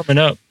 Coming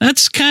up.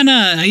 that's kind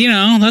of,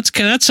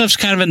 that stuff's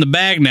kind of in the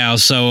bag now.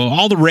 So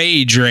all the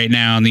rage right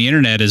now on the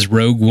internet is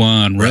Rogue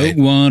One, Rogue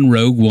One.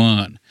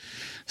 Rogan.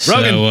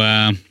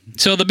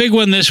 So the big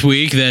one this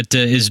week that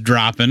is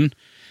dropping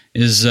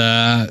is,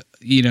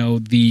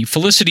 the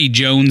Felicity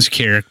Jones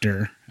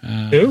character.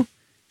 Who?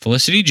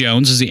 Felicity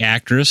Jones is the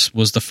actress,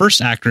 was the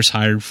first actress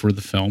hired for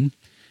the film,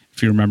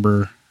 if you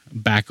remember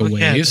back a ways.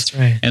 yeah, that's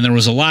right. And there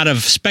was a lot of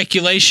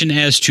speculation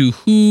as to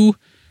who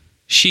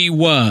she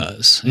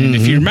was. And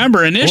if you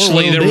remember,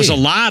 initially will there was be. a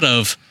lot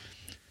of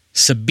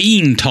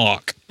Sabine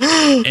talk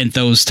at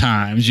those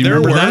times. You There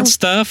remember were. that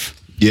stuff?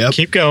 Yep.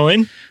 Keep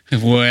going.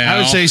 Well, I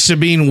would say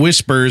Sabine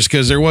whispers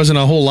because there wasn't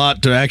a whole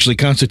lot to actually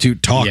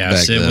constitute talk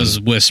yes, back it then.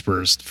 was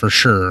whispers for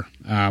sure.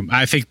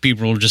 I think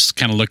people were just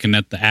kind of looking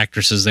at the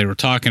actresses they were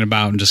talking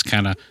about and just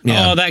kind of,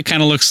 Yeah. oh, that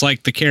kind of looks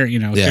like the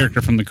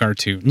character from the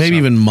cartoon. Maybe So,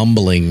 even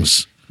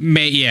mumblings.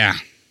 yeah,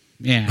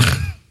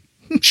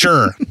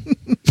 sure.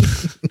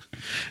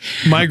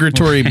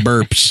 Migratory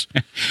burps.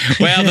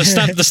 Well,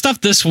 the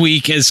stuff this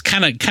week is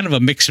kind of a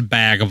mixed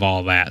bag of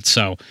all that.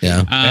 So,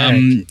 Yeah.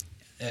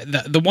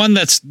 the one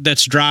that's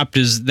dropped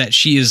is that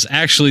she is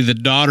actually the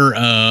daughter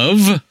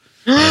of.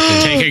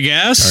 Take a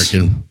guess.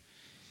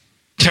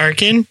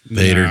 Tarkin?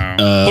 Vader.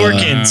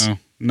 Porkins.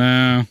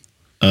 No.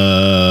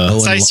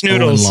 Sice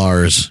Noodles. Owen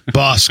Lars.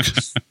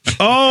 Bosk.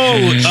 Oh,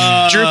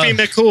 Droopy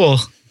McCool.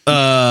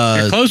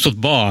 You're close with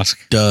Bosk.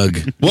 Doug.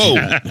 Whoa.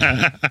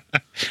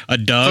 A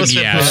Doug, Close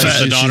with yeah. Bosk. She's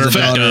the daughter of a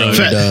daughter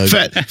Doug. of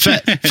Fat.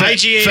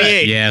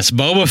 IG-88. Yes,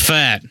 Boba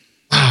Fett.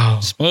 Wow.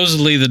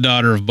 Supposedly the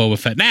daughter of Boba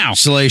Fett. Now,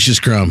 Salacious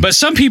Crumb. but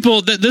some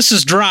people, this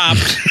is dropped.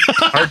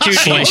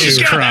 Salacious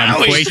R2-D2.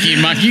 Crumb. Quakey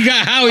Monkey. You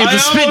got Howie with the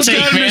spit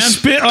take, man.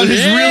 spit on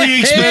his really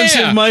expensive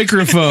Yeah.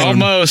 microphone.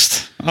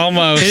 Almost.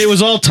 It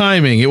was all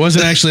timing. It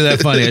wasn't actually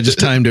that funny. I just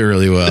timed it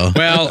really well.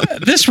 Well,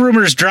 this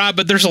rumor is dropped,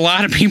 but there's a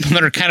lot of people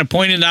that are kind of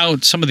pointing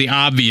out some of the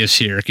obvious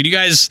here. Can you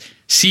guys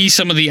see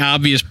some of the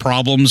obvious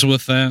problems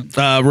with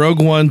that?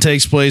 Rogue One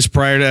takes place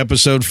prior to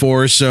Episode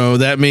 4, so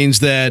that means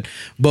that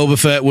Boba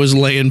Fett was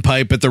laying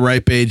pipe at the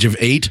ripe age of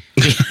 8.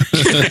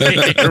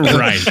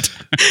 Right.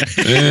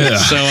 Yeah.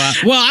 So,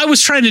 I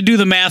was trying to do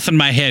the math in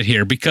my head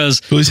here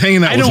because Who was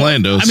hanging out I with don't.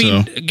 Lando? I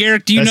mean, so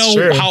Garrick, do you That's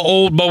know true. how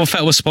old Boba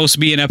Fett was supposed to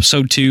be in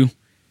Episode 2?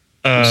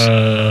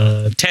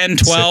 10,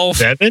 12?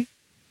 7?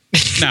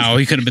 No,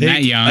 he could have been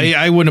that young.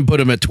 I wouldn't have put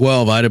him at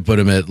 12. I'd have put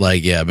him at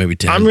maybe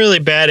 10. I'm really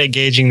bad at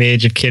gauging the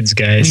age of kids,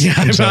 guys. Yeah,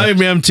 I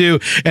am too.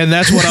 And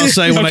that's what I'll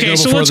say when I go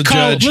before the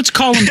judge. Let's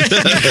call him.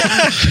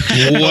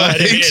 I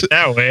didn't mean it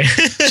that way.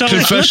 So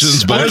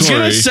Confessions I by was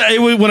going Corey. to say,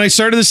 when I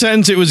started the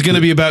sentence, it was going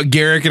to be about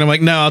Garrick, and I'm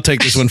like, no, I'll take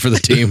this one for the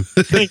team.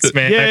 Thanks,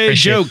 man. I Yay,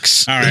 appreciate it.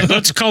 jokes. All right,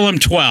 let's call him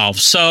 12.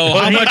 So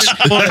how much?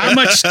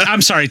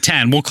 I'm sorry,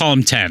 10. We'll call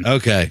him 10.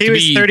 Okay. He was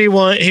be-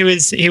 31. He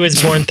was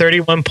born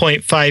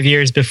 31.5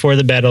 years before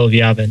the Battle of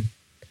Yavin.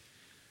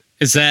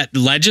 Is that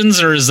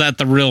Legends or is that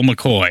the real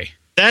McCoy?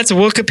 That's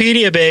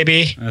Wikipedia,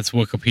 baby. That's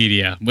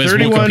Wikipedia. Was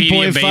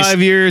 31.5 based-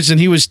 years, and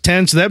he was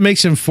 10, so that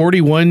makes him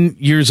 41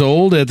 years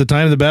old at the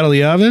time of the Battle of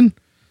Yavin.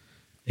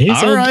 He's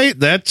All old. right,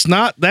 that's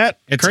not that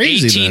It's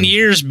crazy. 18 then.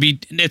 years.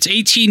 It's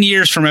 18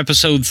 years from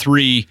episode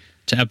 3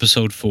 to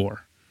episode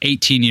 4.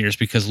 18 years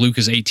because Luke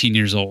is 18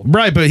 years old.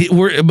 Right,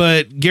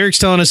 but Garrick's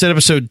telling us that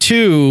episode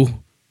 2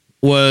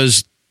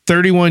 was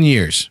 31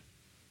 years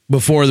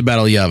before the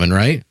Battle of Yavin,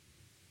 right?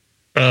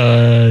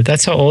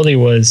 That's how old he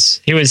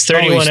was. He was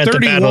 31 at the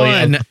Battle of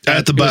Yavin.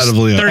 At the Battle of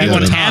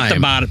 31 Yavin. at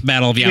the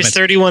Battle of He was Yavin.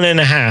 31 and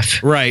a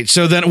half. Right.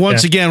 So then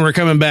once again, we're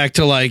coming back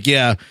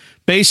to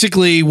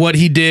basically what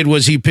he did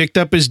was he picked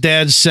up his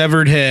dad's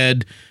severed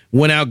head,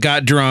 went out,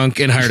 got drunk,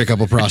 and hired a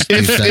couple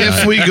prostitutes.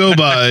 If we go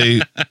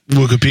by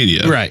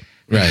Wikipedia. Right.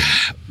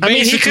 I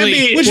mean, he could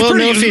be. Which is We'll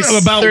know pretty if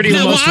he's about 31.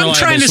 the Well, most I'm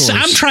trying to reliable say,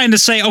 source. I'm trying to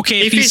say, okay,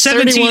 if If he's he's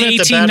 17, 31 at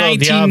the 18, Battle of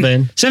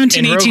 19, Yavin,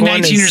 17, and Rogue 18, One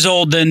 19 is- years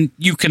old, then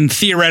you can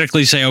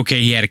theoretically say,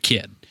 okay, he had a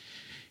kid.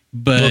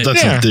 But Well,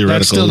 that's Yeah, not theoretical.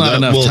 that's still not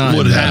That enough time.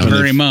 would Not not happen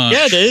very if- much.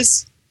 Yeah, it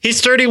is.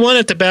 He's 31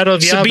 at the Battle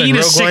of Yavin. Sabine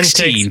is Rogue One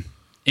 16.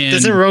 And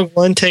doesn't Rogue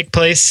One take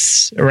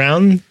place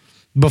around?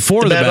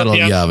 Before the Battle of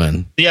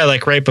Yavin. Yeah,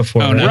 like right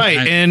before. Oh, no. Right.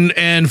 I-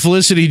 And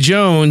Felicity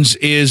Jones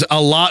is a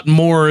lot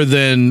more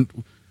than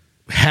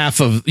half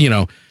of,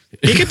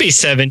 He could be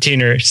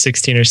 17 or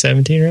 16 or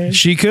 17, right?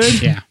 she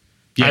could. Yeah.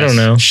 I don't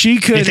know. She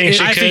could. You think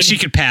she I think she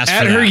could pass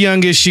At for her that.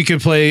 youngest, she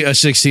could play a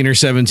 16 or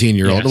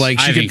 17-year-old. Yes, Like,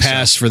 she I could think so.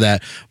 pass for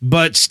that.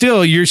 But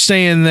still, you're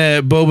saying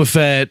that Boba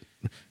Fett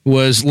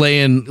was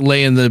laying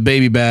the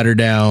baby batter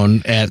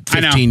down at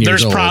 15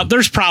 years old.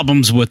 There's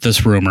problems with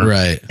this rumor.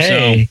 Right.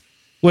 Hey,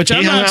 Which He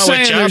I'm hung not out with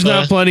saying there's Jabba.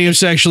 not plenty of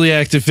sexually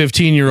active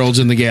 15-year-olds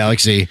in the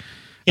galaxy.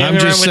 I'm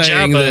just with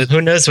saying Jabba. that.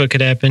 Who knows what could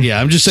happen?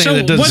 Yeah, I'm just saying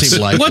that doesn't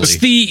seem likely.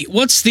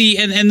 what's the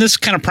and this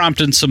kind of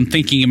prompted some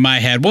thinking in my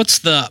head. What's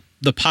the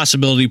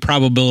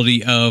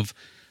probability of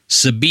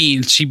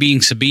Sabine, she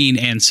being Sabine,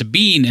 and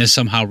Sabine is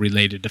somehow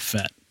related to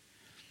Fett?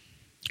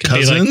 Could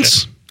be like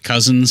Cousins?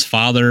 Cousins,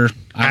 father,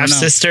 I half don't know.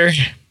 sister.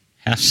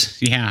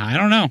 Yeah, I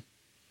don't know.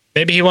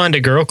 Maybe he wanted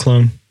a girl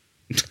clone.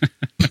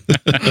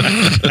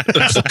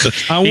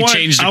 I He want,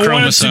 changed the I want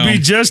it to chromosome. be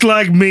just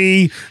like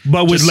me,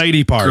 but with Just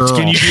lady parts. girl.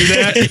 Can you do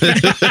that?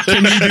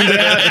 Can you do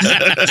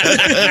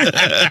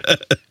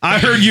that? I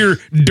heard your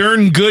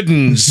darn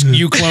goodens,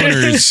 you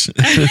cloners.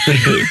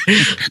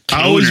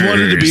 I always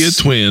wanted to be a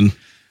twin.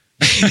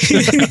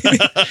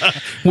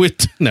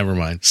 With never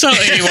mind. So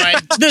anyway,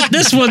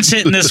 this one's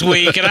hitting this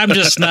week, and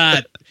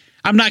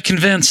I'm not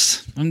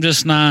convinced. I'm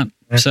just not.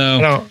 I So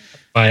don't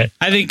buy it.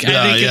 I think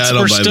Yeah, I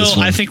don't we're buy this still.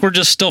 one. I think we're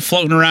just still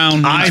floating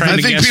around. I trying I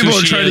to think guess people who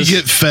are she trying to is.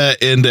 get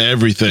Fett into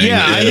everything.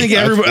 Yeah, I think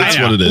everybody. That's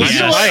I what it know. is.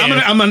 Yeah.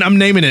 I'm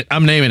naming it.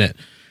 I'm naming it.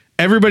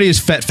 Everybody is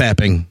fat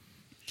fapping.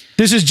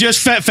 This is just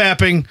fat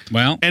fapping.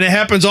 Well- and it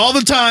happens all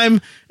the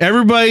time.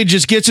 Everybody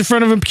just gets in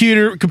front of a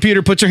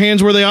computer, puts their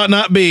hands where they ought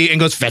not be, and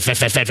goes fat, Boba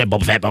Fett,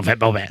 Boba Fett,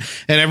 Boba Fett.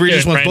 And everybody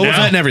just wants right Boba now.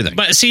 Fett and everything.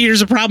 But see,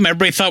 here's the problem.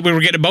 Everybody thought we were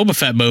getting a Boba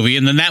Fett movie,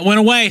 and then that went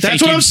away.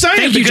 That's what I'm saying,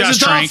 Thank you, because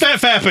Josh it's all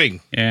Trank. fat fapping.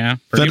 Yeah,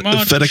 pretty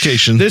much.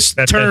 Fettication. This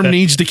Fat, term fat, fat.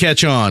 needs to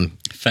catch on.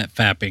 Fat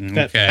fapping.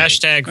 Fat Okay.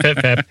 Hashtag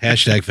FitFap.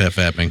 Hashtag fat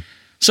fapping.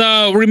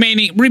 So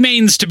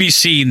remains to be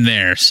seen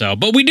there. So,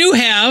 but we do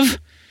have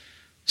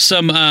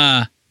some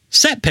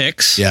set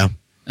picks. Yeah.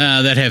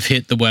 That have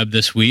hit the web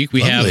this week.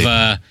 We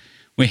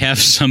Lovely. have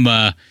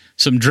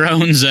some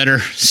drones that are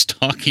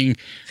stalking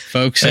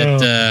folks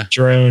at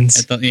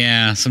drones.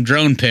 some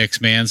drone pics,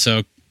 man.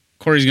 So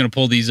Corey's going to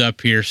pull these up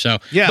here. So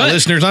Yeah, but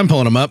listeners, I'm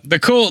pulling them up. the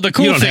cool You thing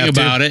don't have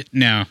to. about it,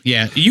 no,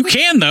 yeah, you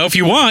can though if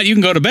you want. You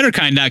can go to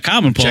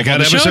betterkind.com and pull Check up all out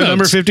the show episode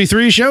number notes.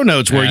 53 show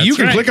notes where That's you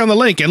can right. click on the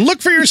link and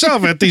look for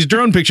yourself at these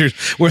drone pictures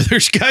where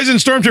there's guys in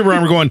stormtrooper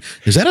armor going,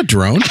 is that a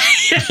drone?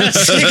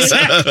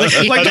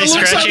 Exactly. Like Are the they looks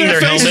on scratching their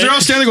their faces, helmet? they're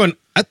all standing there going,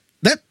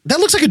 that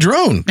looks like a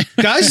drone.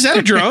 Guys, is that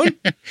a drone?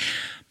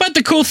 But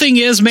the cool thing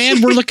is,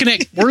 man, we're looking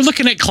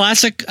at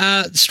classic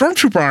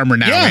stormtrooper armor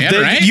now, man.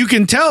 Right? You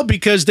can tell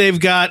because they've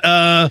got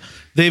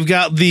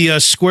the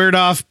squared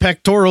off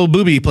pectoral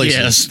booby places.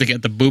 Yes, they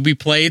got the booby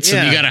plates,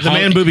 and Yeah, you got a the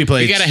man booby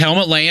plates. You got a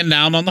helmet laying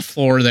down on the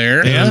floor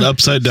there. Yeah. and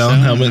upside down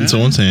helmet in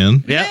someone's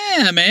hand. Yeah.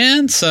 Yeah,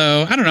 man.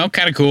 So I don't know,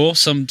 kind of cool.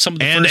 Some of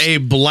the And first, a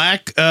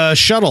black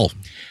shuttle.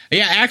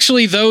 yeah.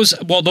 Actually, those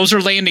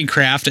are landing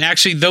craft.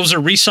 Actually, those are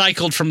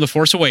recycled from the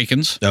Force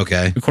Awakens,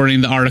 Okay.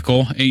 according to the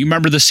article. And you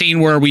remember the scene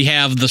where we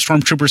have the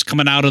stormtroopers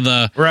coming out of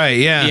the Right,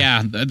 yeah.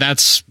 yeah,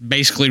 that's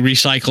basically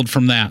recycled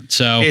from that.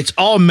 So It's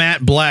all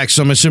matte black,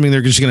 so I'm assuming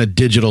they're just going to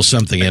digital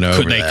something in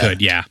over they that.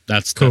 could, yeah.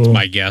 That's Cool.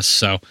 my guess.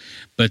 So,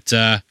 but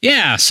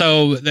yeah,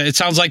 so it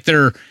sounds like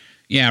they're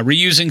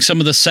reusing some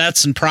of the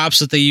sets and props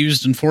that they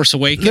used in Force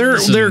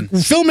Awakens. They're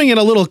and- filming in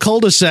a little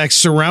cul-de-sac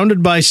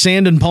surrounded by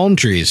sand and palm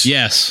trees.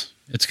 yes.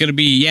 It's going to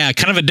be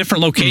kind of a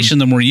different location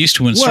than we're used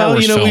to in Star Well,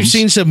 Wars we've films.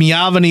 seen some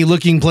Yavani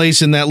looking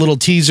place in that little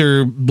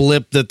teaser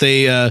blip that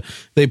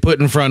they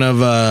put in front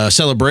of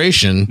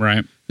Celebration.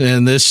 Right.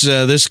 And this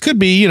could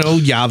be,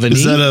 Yavani.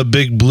 Is that a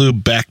big blue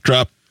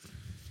backdrop?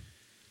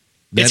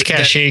 It's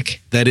Kashyyyk.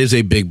 That is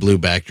a big blue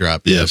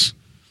backdrop. Yes.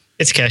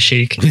 It's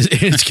Kashyyyk.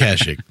 It's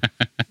Kashyyyk.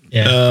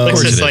 Yeah, of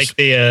looks course just it like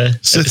the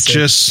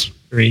Citrus.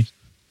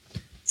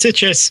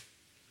 Citrus.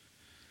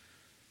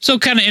 So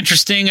kind of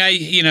interesting.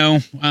 We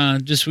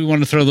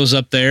want to throw those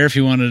up there if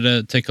you wanted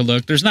to take a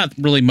look. There's not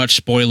really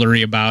much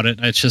spoilery about it.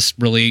 It's just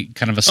really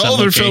kind of a set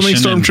They're filming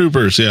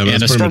stormtroopers. Yeah, And a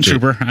that's pretty much it.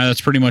 stormtrooper.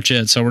 That's pretty much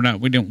it. So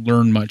we don't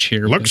learn much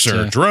here. Look,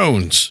 sir,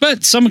 drones.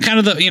 But some kind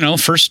of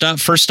the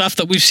first stuff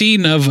that we've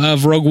seen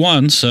of Rogue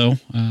One. So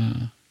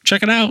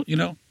check it out.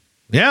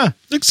 Yeah.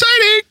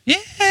 Exciting.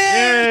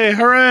 Yay,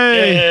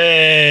 hooray.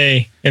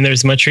 Yay! And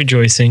there's much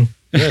rejoicing.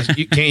 Yes,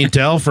 can't you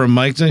tell from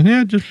Mike saying,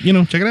 yeah, just,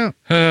 check it out.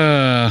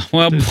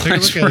 Well, Take a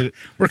boys, look at it.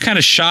 we're kind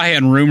of shy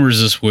on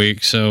rumors this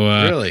week. So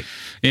Really?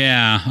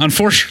 yeah,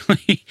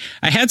 unfortunately,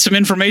 I had some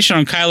information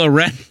on Kylo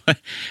Ren,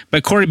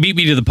 but Corey beat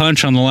me to the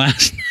punch on the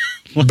last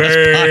Burn.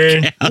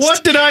 podcast.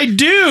 What did I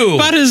do?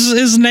 About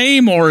his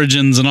name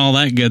origins and all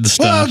that good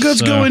stuff. Well,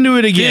 let's So- go into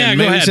it again. Yeah, go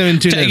Maybe ahead. someone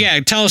tune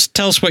in. Tell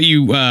us what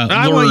you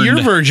I learned. want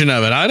your version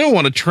of it. I don't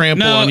want to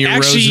trample on your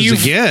roses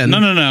you've- again.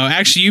 No.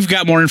 Actually, you've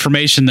got more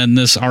information than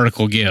this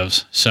article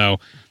gives. So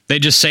they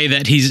just say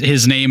that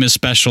his name is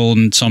special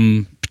in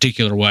some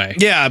particular way.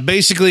 Yeah,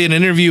 basically an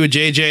interview with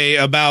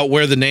JJ about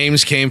where the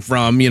names came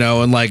from,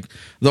 and like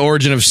the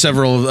origin of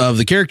several of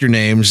the character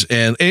names,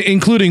 and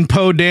including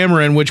Poe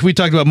Dameron, which we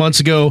talked about months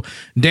ago.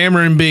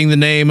 Dameron being the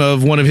name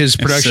of one of his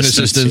production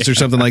assistants or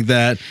something like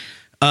that.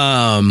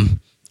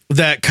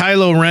 That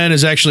Kylo Ren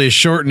is actually a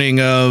shortening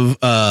of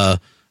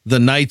the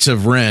Knights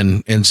of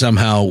Ren, and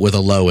somehow with a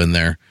low in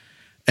there.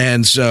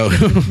 And so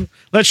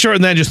let's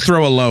shorten that and just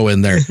throw a low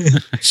in there.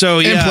 So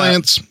yeah.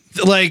 Implants.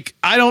 Like,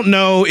 I don't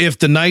know if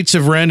the Knights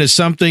of Ren is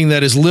something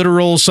that is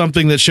literal,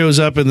 something that shows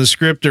up in the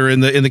script or in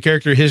the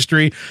character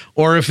history,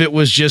 or if it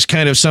was just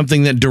kind of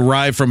something that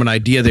derived from an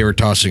idea they were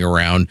tossing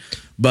around.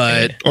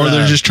 But Or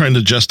they're just trying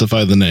to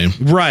justify the name.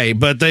 right,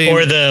 but they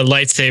Or the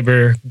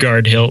lightsaber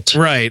guard hilt.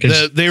 right.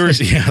 'Cause- They were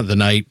the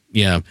knight.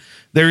 Yeah,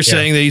 they were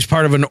saying that he's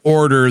part of an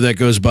order that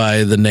goes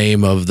by the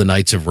name of the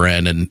Knights of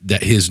Ren, and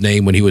that his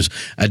name, when he was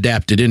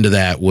adapted into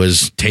that,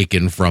 was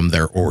taken from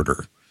their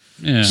order.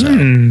 Yeah. Or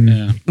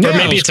Yeah,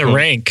 maybe it's a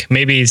rank.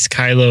 Maybe he's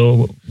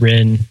Kylo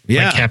Ren,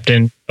 Yeah. like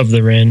captain of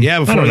the Ren. Yeah, I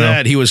before don't know.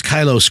 that, he was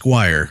Kylo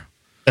Squire.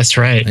 That's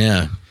right.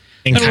 Yeah,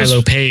 And That was-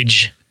 Kylo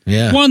Page.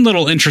 yeah. One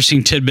little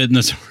interesting tidbit in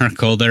this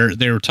article,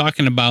 they were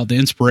talking about the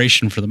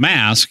inspiration for the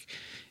mask,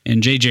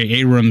 and J.J.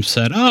 Abrams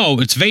said, "Oh,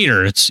 it's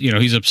Vader. It's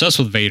he's obsessed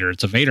with Vader.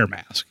 It's a Vader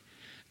mask.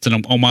 It's an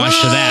homage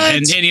to that."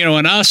 And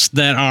and us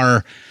that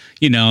are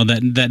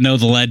that know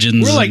the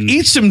legends. We're like, and-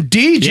 eat some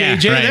D, Yeah,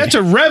 JJ. right. That's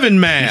a Revan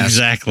mask.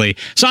 Exactly.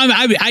 So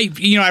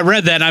I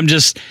read that. I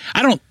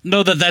don't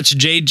know that that's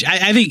JJ.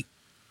 I think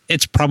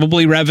it's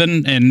probably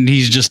Revan, and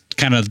he's just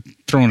kind of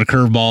throwing a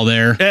curveball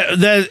there.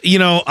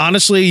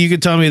 Honestly, you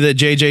could tell me that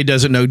JJ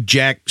doesn't know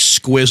jack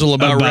squizzle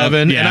about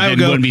Revan, yeah, and I would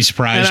and wouldn't be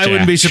surprised, And I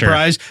wouldn't yeah, be sure.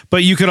 surprised.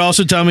 But you could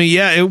also tell me,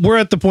 we're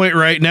at the point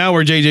right now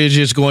where JJ is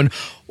just going,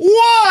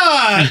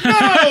 "What? No,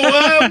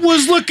 I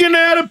was looking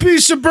at a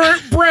piece of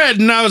burnt bread,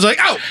 and I was like,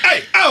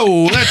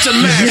 that's a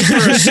mask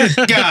for a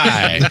sick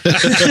guy."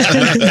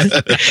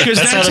 Because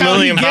That's how the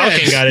Millennium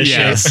Falcon got his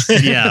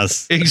shape.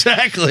 Yes.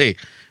 Exactly.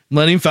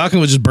 Millennium Falcon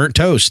was just burnt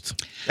toast.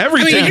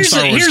 Everything. here's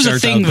Star Wars the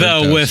starts thing, out burnt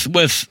though, toast.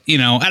 with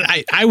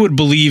I would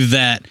believe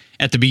that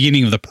at the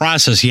beginning of the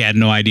process, he had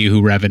no idea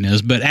who Revan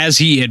is, but as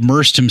he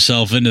immersed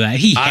himself into that,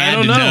 he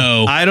had to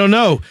know. I don't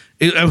know.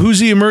 Who's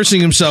he immersing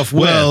himself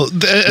with? Well,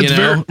 it's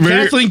very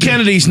Kathleen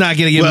Kennedy's not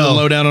going to give him the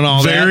lowdown on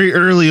all that. Very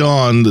early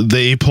on,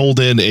 they pulled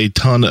in a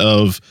ton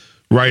of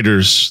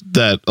writers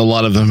that a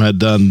lot of them had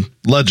done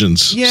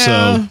Legends. Yeah.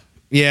 So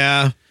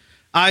Yeah.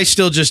 I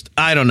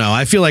don't know.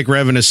 I feel like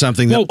Revan is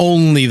something that Well,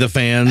 only the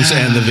fans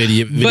and the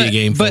video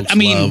game folks But I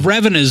mean, love.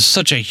 Revan is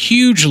such a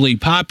hugely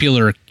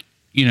popular,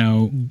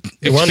 won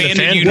the expanded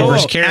fan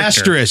universe vote.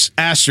 character.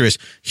 Asterisk.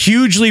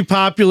 Hugely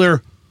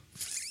popular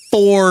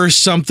for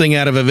something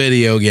out of a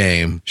video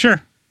game.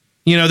 Sure.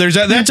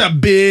 That's a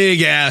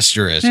big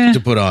asterisk to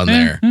put on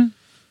there.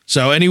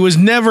 So, and he was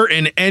never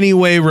in any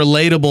way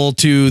relatable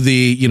to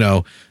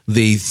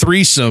the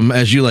threesome,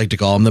 as you like to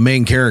call them, the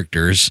main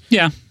characters.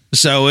 Yeah.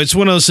 So it's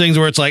one of those things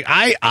where it's like,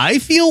 I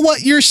feel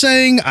what you're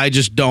saying.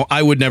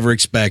 I would never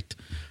expect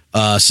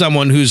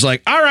someone who's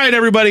like, all right,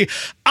 everybody,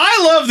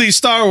 I love these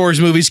Star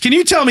Wars movies. Can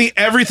you tell me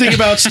everything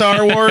about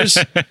Star Wars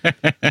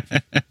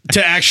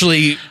to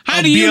actually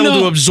be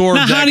able to absorb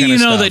that How do kind you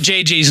of know stuff? that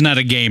JJ's not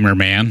a gamer,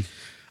 man?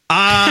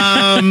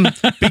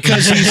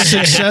 Because he's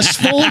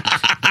successful.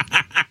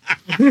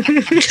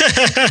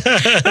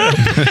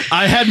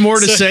 I had more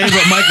to say,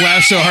 but Mike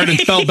laughed so hard and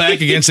fell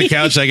back against the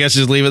couch. I guess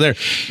just leave it there.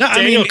 No,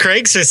 Daniel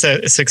Craig's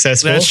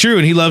successful. that's true,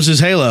 and he loves his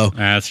Halo.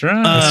 That's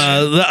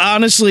right.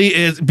 Honestly,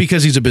 it's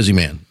because he's a busy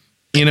man.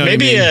 You know,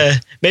 Maybe what I mean?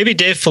 maybe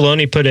Dave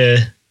Filoni put a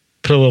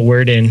little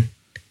word in.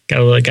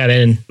 Got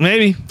in.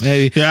 maybe.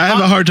 yeah, I have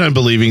a hard time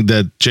believing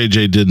that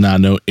JJ did not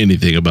know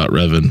anything about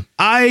Revan.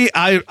 I'd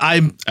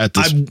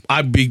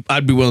be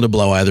willing to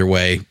blow either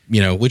way.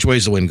 Which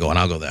way's the wind going?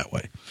 I'll go that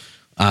way.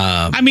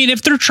 I mean,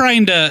 if they're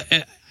trying to,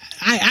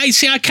 I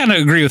see. I kind of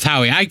agree with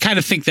Howie. I kind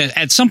of think that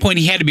at some point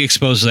he had to be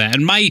exposed to that.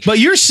 And But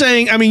you're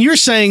saying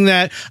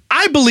that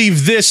I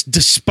believe this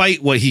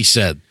despite what he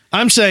said.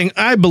 I'm saying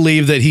I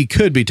believe that he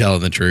could be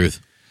telling the truth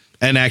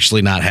and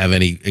actually not have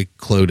any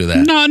clue to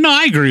that. No,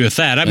 I agree with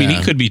that. I mean,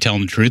 he could be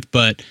telling the truth,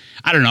 but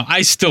I don't know.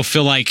 I still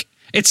feel like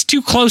it's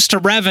too close to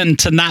Revan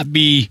to not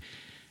be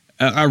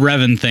a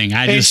Revan thing.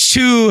 It's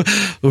too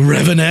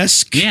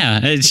Revan-esque. Yeah,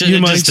 you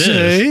it might just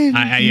say.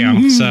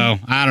 is. So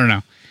I don't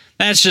know.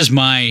 That's just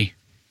my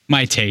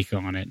take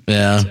on it.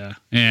 Yeah. But,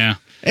 yeah.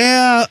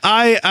 Yeah,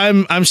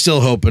 I'm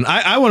still hoping.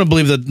 I want to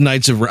believe that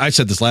Knights of. I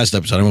said this last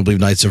episode. I want to believe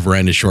Knights of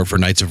Ren is short for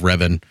Knights of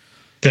Revan.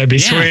 That'd be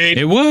sweet.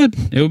 It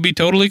would. It would be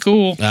totally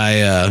cool.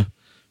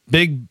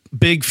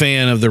 Big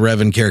fan of the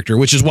Revan character,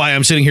 which is why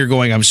I'm sitting here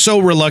going, I'm so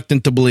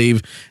reluctant to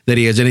believe that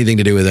he has anything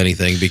to do with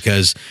anything,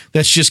 because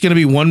that's just going to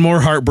be one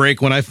more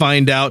heartbreak when I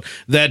find out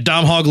that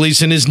Domhnall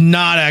Gleeson is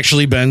not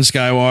actually Ben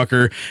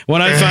Skywalker.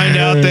 When I find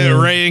out that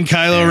Rey and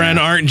Kylo Ren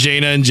aren't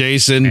Jaina and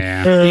Jason,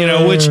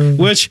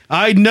 which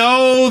I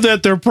know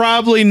that they're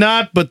probably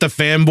not, but the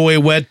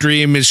fanboy wet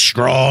dream is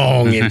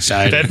strong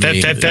inside of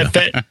me.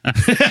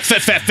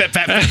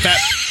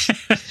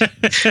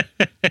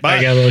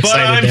 I got a little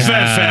excited. I'm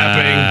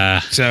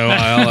fat-fapping. So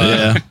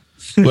I'll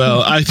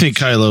Well, I think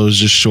Kylo is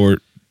just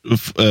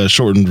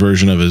shortened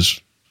version of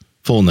his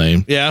full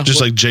name. Yeah.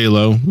 Just like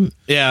J-Lo.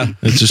 Yeah.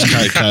 It's just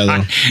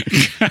Kylo.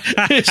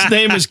 His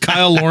name is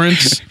Kyle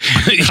Lawrence.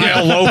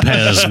 Kyle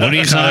Lopez. What are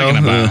you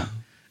talking about?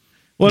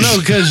 Well, no,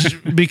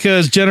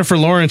 because Jennifer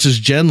Lawrence is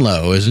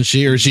Jen-Lo, isn't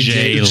she? Or is she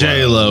J-Lo.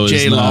 J-Lo is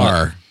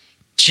J-Lar?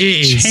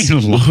 Jeez.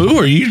 Who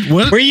are you?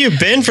 What? Where you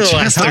been for the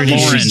last 30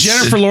 Lawrence. years?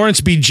 Jennifer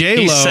Lawrence be He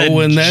J-Lo, said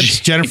and that's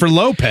Jennifer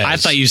Lopez. I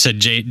thought you said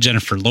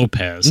Jennifer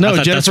Lopez. No, I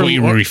thought Jennifer, that's what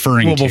you were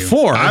referring well, to.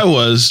 before I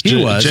was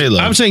he was. J-Lo.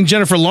 I'm saying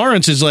Jennifer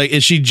Lawrence is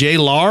she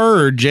J-Lar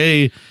or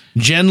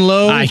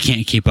Jen-Lo? I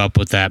can't keep up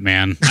with that,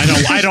 man.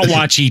 I don't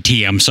watch ET.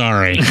 I'm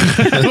sorry.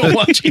 I don't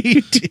watch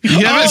E.T.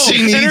 You haven't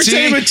seen E.T.?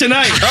 Entertainment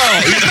Tonight.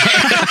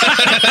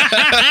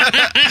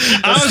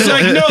 I was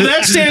like, no,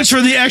 that stands for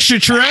the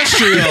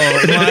extraterrestrial,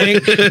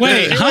 Mike.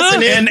 Wait,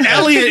 huh? And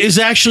Elliot is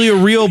actually a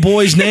real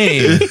boy's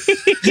name.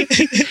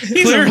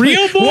 He's a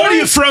real boy? What are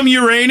you from,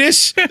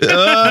 Uranus? Get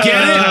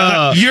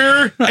it?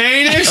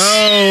 Uranus?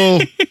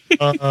 Oh,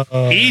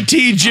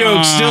 E.T.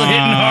 joke still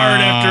hitting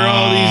hard after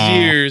all these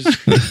years.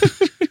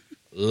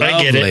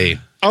 I get Lovely. it.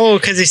 Oh,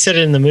 because he said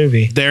it in the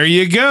movie. There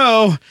you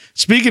go.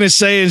 Speaking of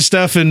saying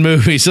stuff in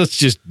movies, let's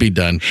just be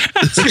done.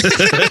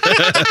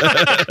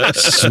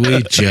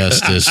 Sweet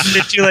justice. Is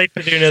it too late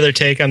to do another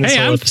take on this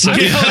whole episode?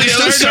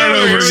 Let's start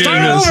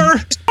over.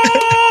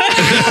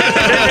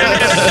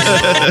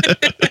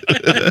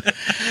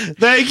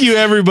 Thank you,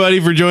 everybody,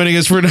 for joining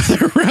us for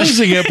another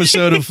rousing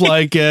episode of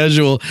Fly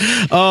Casual.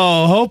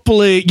 Oh,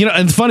 hopefully,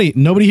 and funny,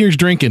 nobody here's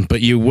drinking, but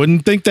you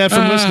wouldn't think that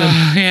from listening.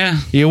 Yeah.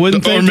 You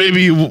wouldn't think. or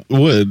maybe you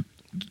would.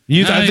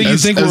 I think you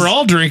think we're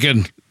all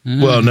drinking.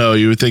 Well, no,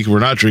 you would think we're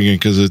not drinking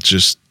because it's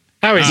just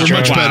How is we're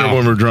drunk? much better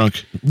when we're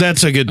drunk.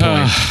 That's a good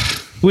point.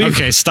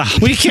 Okay,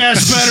 stop. We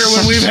cast better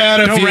when we've had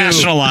a Don't few.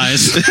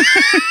 rationalize.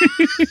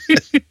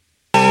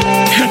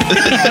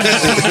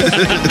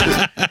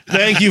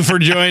 Thank you for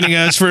joining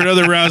us for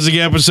another rousing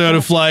episode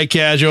of Fly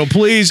Casual.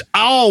 Please,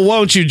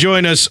 won't you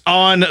join us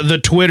on the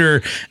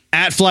Twitter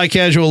at Fly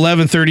Casual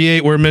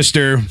 1138, where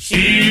Mr.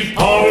 Steve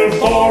Pollard,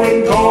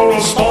 foreign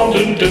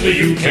correspondent in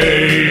the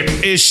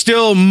UK. is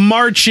still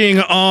marching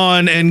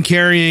on and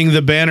carrying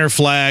the banner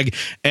flag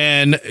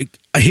and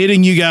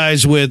hitting you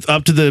guys with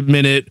up to the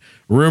minute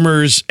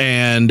rumors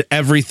and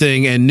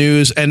everything and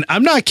news. And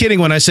I'm not kidding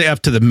when I say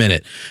up to the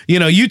minute.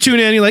 You tune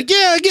in, you're like,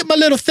 yeah, I get my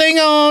little thing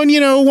on,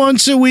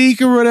 once a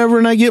week or whatever,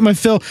 and I get my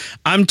fill.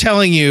 I'm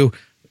telling you,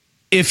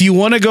 if you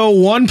want to go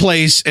one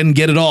place and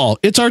get it all,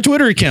 it's our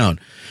Twitter account.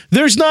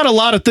 There's not a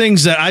lot of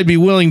things that I'd be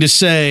willing to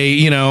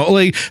say,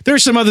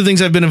 there's some other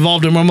things I've been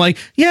involved in where I'm like,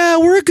 yeah,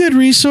 we're a good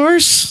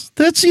resource.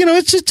 That's,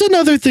 it's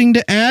another thing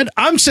to add.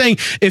 I'm saying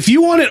if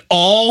you want it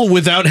all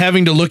without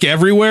having to look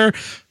everywhere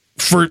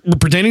for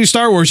pertaining to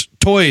Star Wars,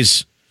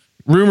 toys,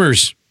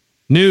 rumors,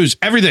 news,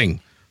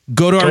 everything,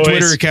 go to our Toys.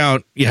 Twitter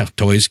account. Yeah,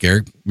 toys,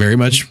 Garrick, very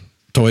much.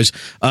 Toys,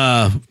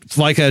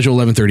 Fly Casual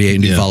 1138,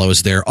 and you follow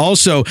us there.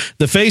 Also,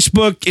 the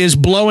Facebook is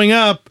blowing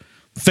up.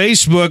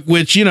 Facebook,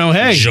 which,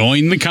 hey,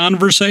 Join the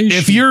conversation.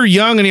 if you're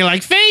young and you're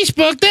like,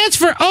 Facebook, that's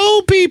for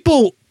old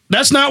people.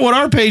 That's not what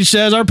our page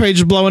says. Our page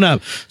is blowing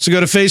up. So go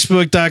to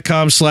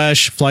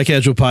facebook.com/Fly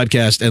Casual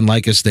Podcast and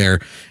like us there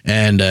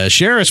and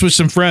share us with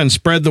some friends.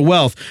 Spread the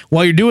wealth.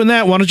 While you're doing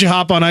that, why don't you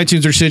hop on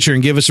iTunes or Stitcher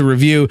and give us a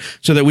review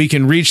so that we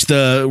can reach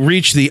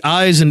the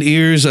eyes and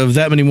ears of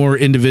that many more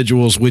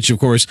individuals, which of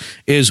course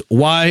is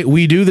why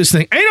we do this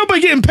thing. Ain't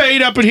nobody getting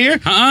paid up in here.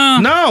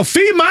 No,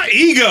 feed my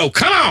ego.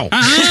 Come on.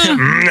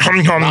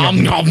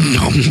 Nom, nom,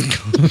 nom.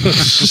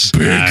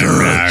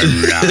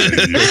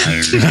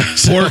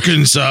 Pork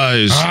in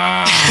size.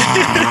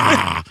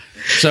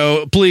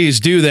 So please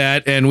do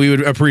that, and we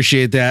would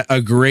appreciate that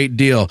a great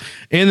deal.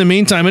 In the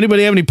meantime,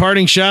 anybody have any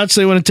parting shots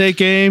they want to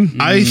take, Aim?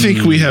 I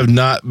think we have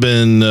not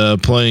been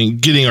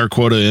getting our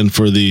quota in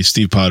for the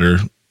Steve Potter.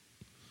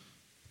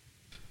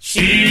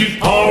 Steve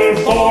Potter,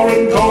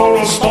 foreign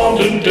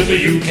correspondent to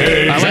the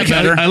UK. I like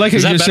better. I like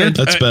Is it that you just better?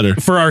 said That's better.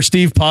 for our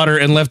Steve Potter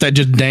and left that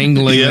just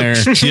dangling there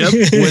Yep.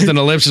 with an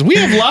ellipsis. We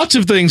have lots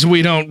of things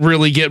we don't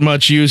really get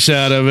much use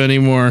out of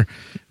anymore.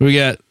 We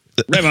got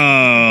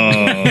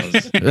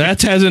that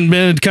hasn't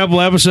been a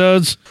couple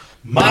episodes.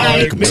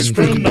 Mike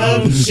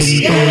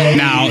mispronunciation.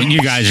 Now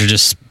you guys are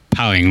just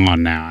piling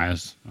on now.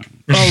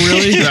 Oh,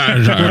 really?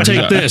 We'll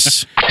take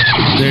this.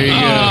 There you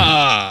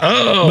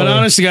go. But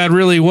honest to God,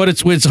 really, what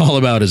it's all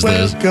about is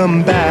this.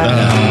 Welcome back.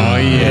 Oh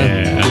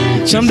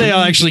yeah, Someday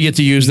I'll actually get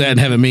to use that and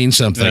have it mean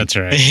something. that's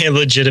right.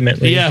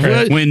 Legitimately. Yeah,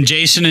 Right. When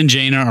Jason and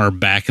Jaina are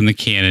back in the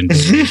canon,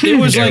 it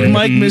was like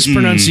Mike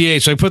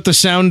mispronunciate, so I put the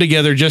sound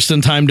together just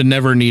in time to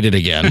never need it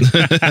again.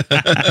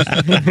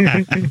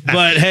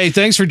 But hey,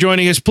 thanks for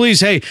joining us. Please,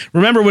 hey,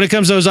 remember when it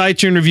comes to those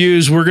iTunes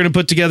reviews, we're going to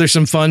put together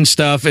some fun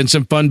stuff and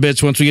some fun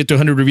bits once we get to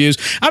 100 reviews.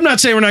 I'm not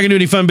saying we're not going to do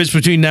any fun bits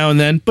between now and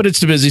then, but it's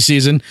the busy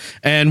season,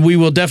 and we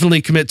will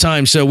definitely commit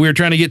time. So we're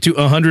trying to get to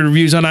 100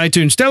 reviews on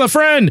iTunes. Tell a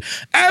friend.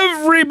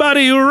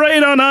 Everybody who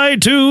rate on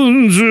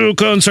iTunes will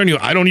concern you.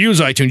 I don't use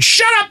iTunes.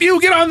 Shut up, you.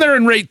 Get on there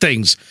and rate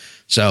things.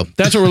 So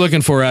that's what we're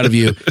looking for out of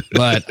you.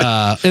 But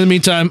in the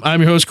meantime, I'm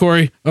your host,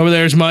 Corey. Over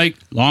there's Mike.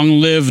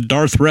 long live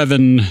Darth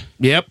Revan.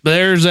 Yep,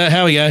 there's that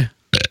Howie guy.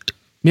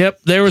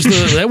 Yep, there was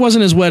that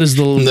wasn't as wet as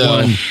the one.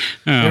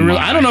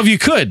 I don't know if you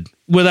could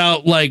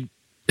without like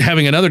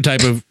having another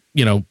type of,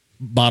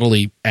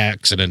 bodily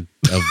accident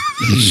of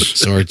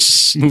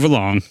sorts. Move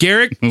along,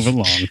 Garrick? Move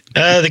along.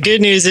 The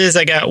good news is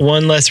I got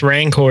one less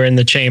Rancor in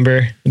the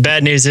chamber. The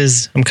bad news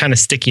is I'm kind of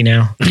sticky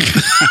now.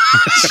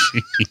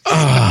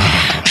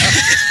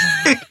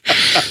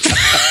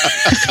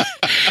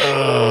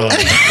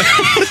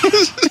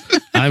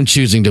 I'm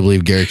choosing to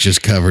believe Garrick's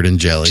just covered in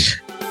jelly. For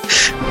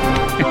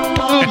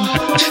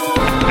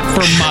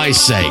my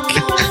sake,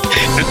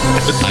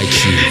 I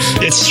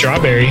choose. It's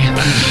strawberry.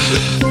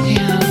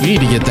 You need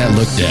to get that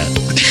looked at.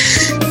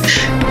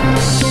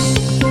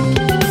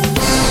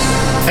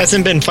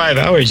 Hasn't been 5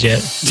 hours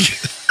yet.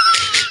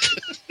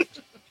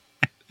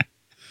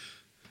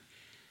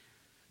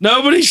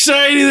 Nobody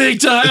say anything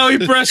till Howie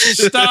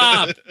presses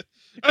stop.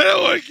 I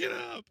don't want to get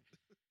up.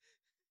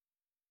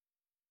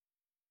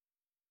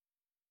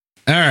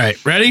 All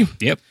right, ready?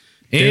 Yep.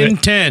 In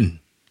 10,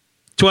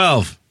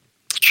 12,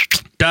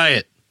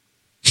 diet.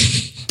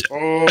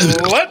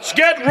 Let's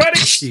get ready.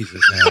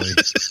 Jesus, Howie.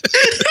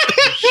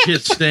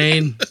 Shit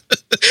stain.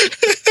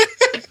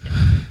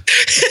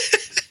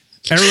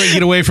 Everybody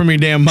get away from your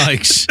damn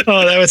mics.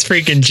 Oh, that was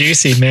freaking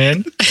juicy,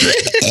 man.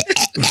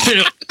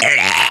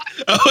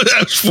 Oh,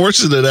 I was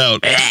forcing it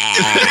out.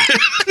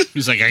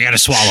 He's like, I gotta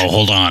swallow.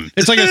 Hold on.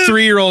 It's like a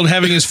 3-year-old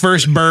having his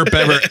first burp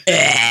ever.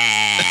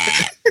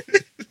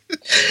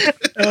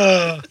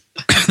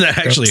 That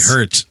actually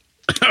hurts.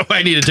 Oh,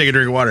 I need to take a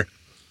drink of water.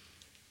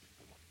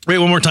 Wait,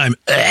 one more time.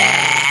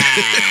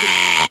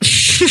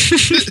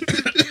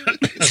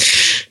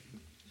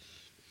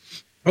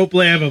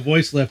 Hopefully I have a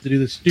voice left to do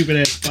this stupid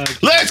ass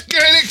podcast. Let's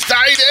get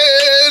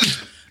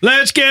excited.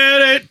 Let's get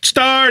it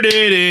started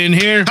in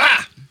here.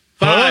 Ha!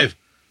 5,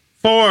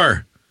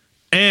 4,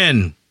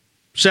 and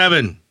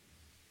 7.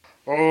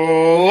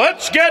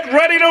 Let's get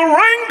ready to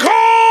Rancor.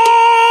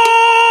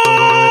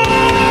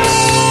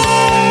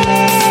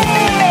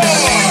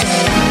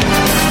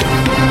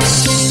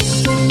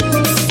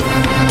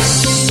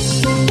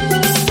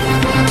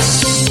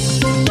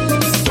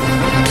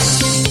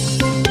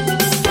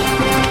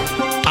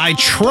 I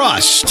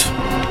trust,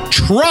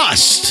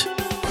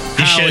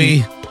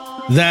 Howie,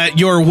 that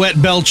your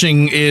wet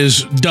belching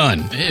is done.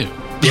 Ew.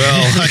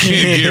 Well, I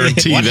can't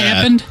guarantee What that.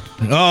 happened?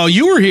 Oh,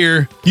 you were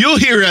here. You'll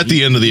hear at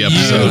the end of the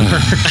episode.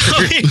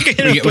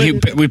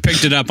 We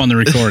picked it up on the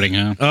recording,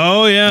 huh?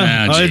 Oh,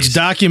 yeah. Ah, It's geez.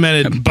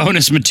 documented.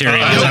 Bonus material.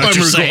 I is hope that what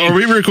you're saying? Are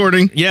we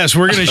recording? Yes,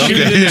 we're going to shoot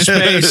it into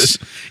space.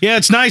 Yeah,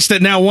 it's nice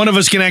that now one of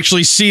us can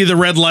actually see the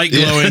red light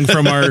glowing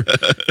from our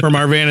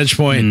vantage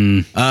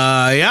point.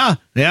 Yeah.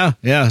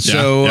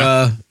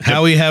 So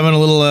Howie having a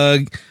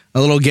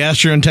little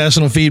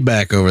gastrointestinal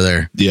feedback over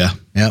there. Yeah.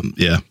 Yep.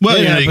 Yeah. Well,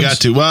 It you happens. got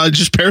to. Well, it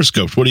just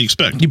periscoped. What do you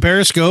expect? You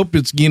periscope,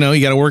 it's you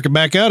got to work it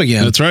back out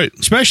again. That's right.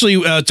 Especially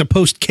it's a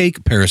post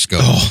cake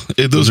periscope. Oh,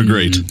 those are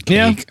great.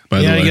 yeah,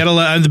 by the way. you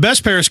got to. The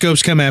best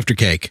periscopes come after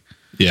cake,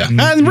 Yeah.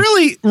 and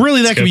really,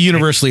 that can be good.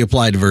 universally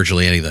applied to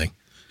virtually anything.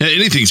 Yeah,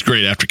 anything's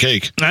great after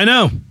cake. I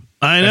know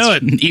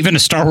it. Even a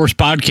Star Wars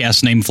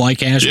podcast named Fly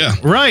Casual. Yeah.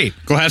 Right,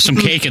 Go have some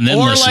cake and then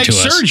or listen like to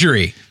us.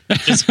 surgery. Yeah.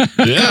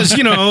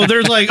 Because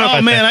there's like,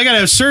 oh man, I gotta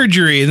have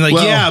surgery, and like,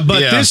 Well, but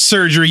yeah. this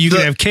surgery you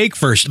can have cake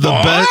first.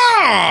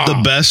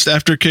 The best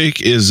after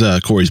cake is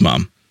Corey's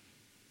mom.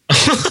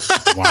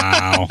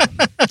 Wow.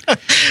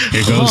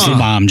 Here goes the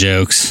mom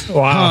jokes.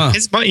 Wow.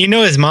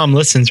 His mom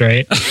listens,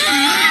 right?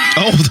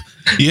 Oh,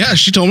 Yeah,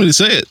 she told me to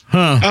say it.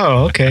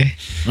 Oh, okay.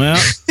 Well,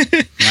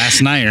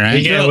 Last night,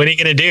 right? What are you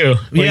gonna do?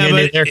 What are yeah, you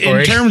gonna but do there,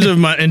 Corey?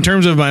 in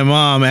terms of my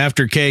mom,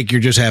 after cake,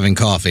 you're just having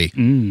coffee.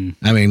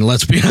 I mean,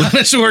 let's be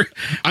honest.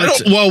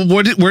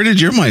 Where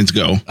did your minds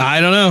go?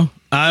 I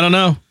don't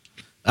know.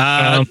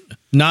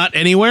 Not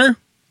anywhere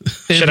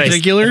in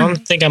particular. I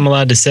don't think I'm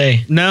allowed to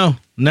say. No,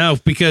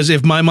 because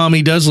if my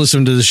mommy does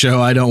listen to the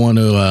show, I don't want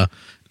to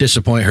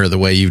disappoint her the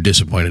way you've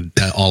disappointed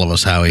all of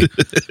us, Howie.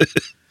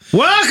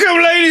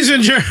 Welcome, ladies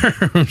and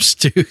germs.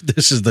 Dude,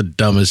 this is the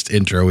dumbest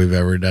intro we've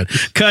ever done.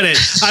 Cut it.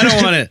 I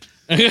don't want it.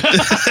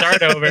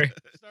 Start over.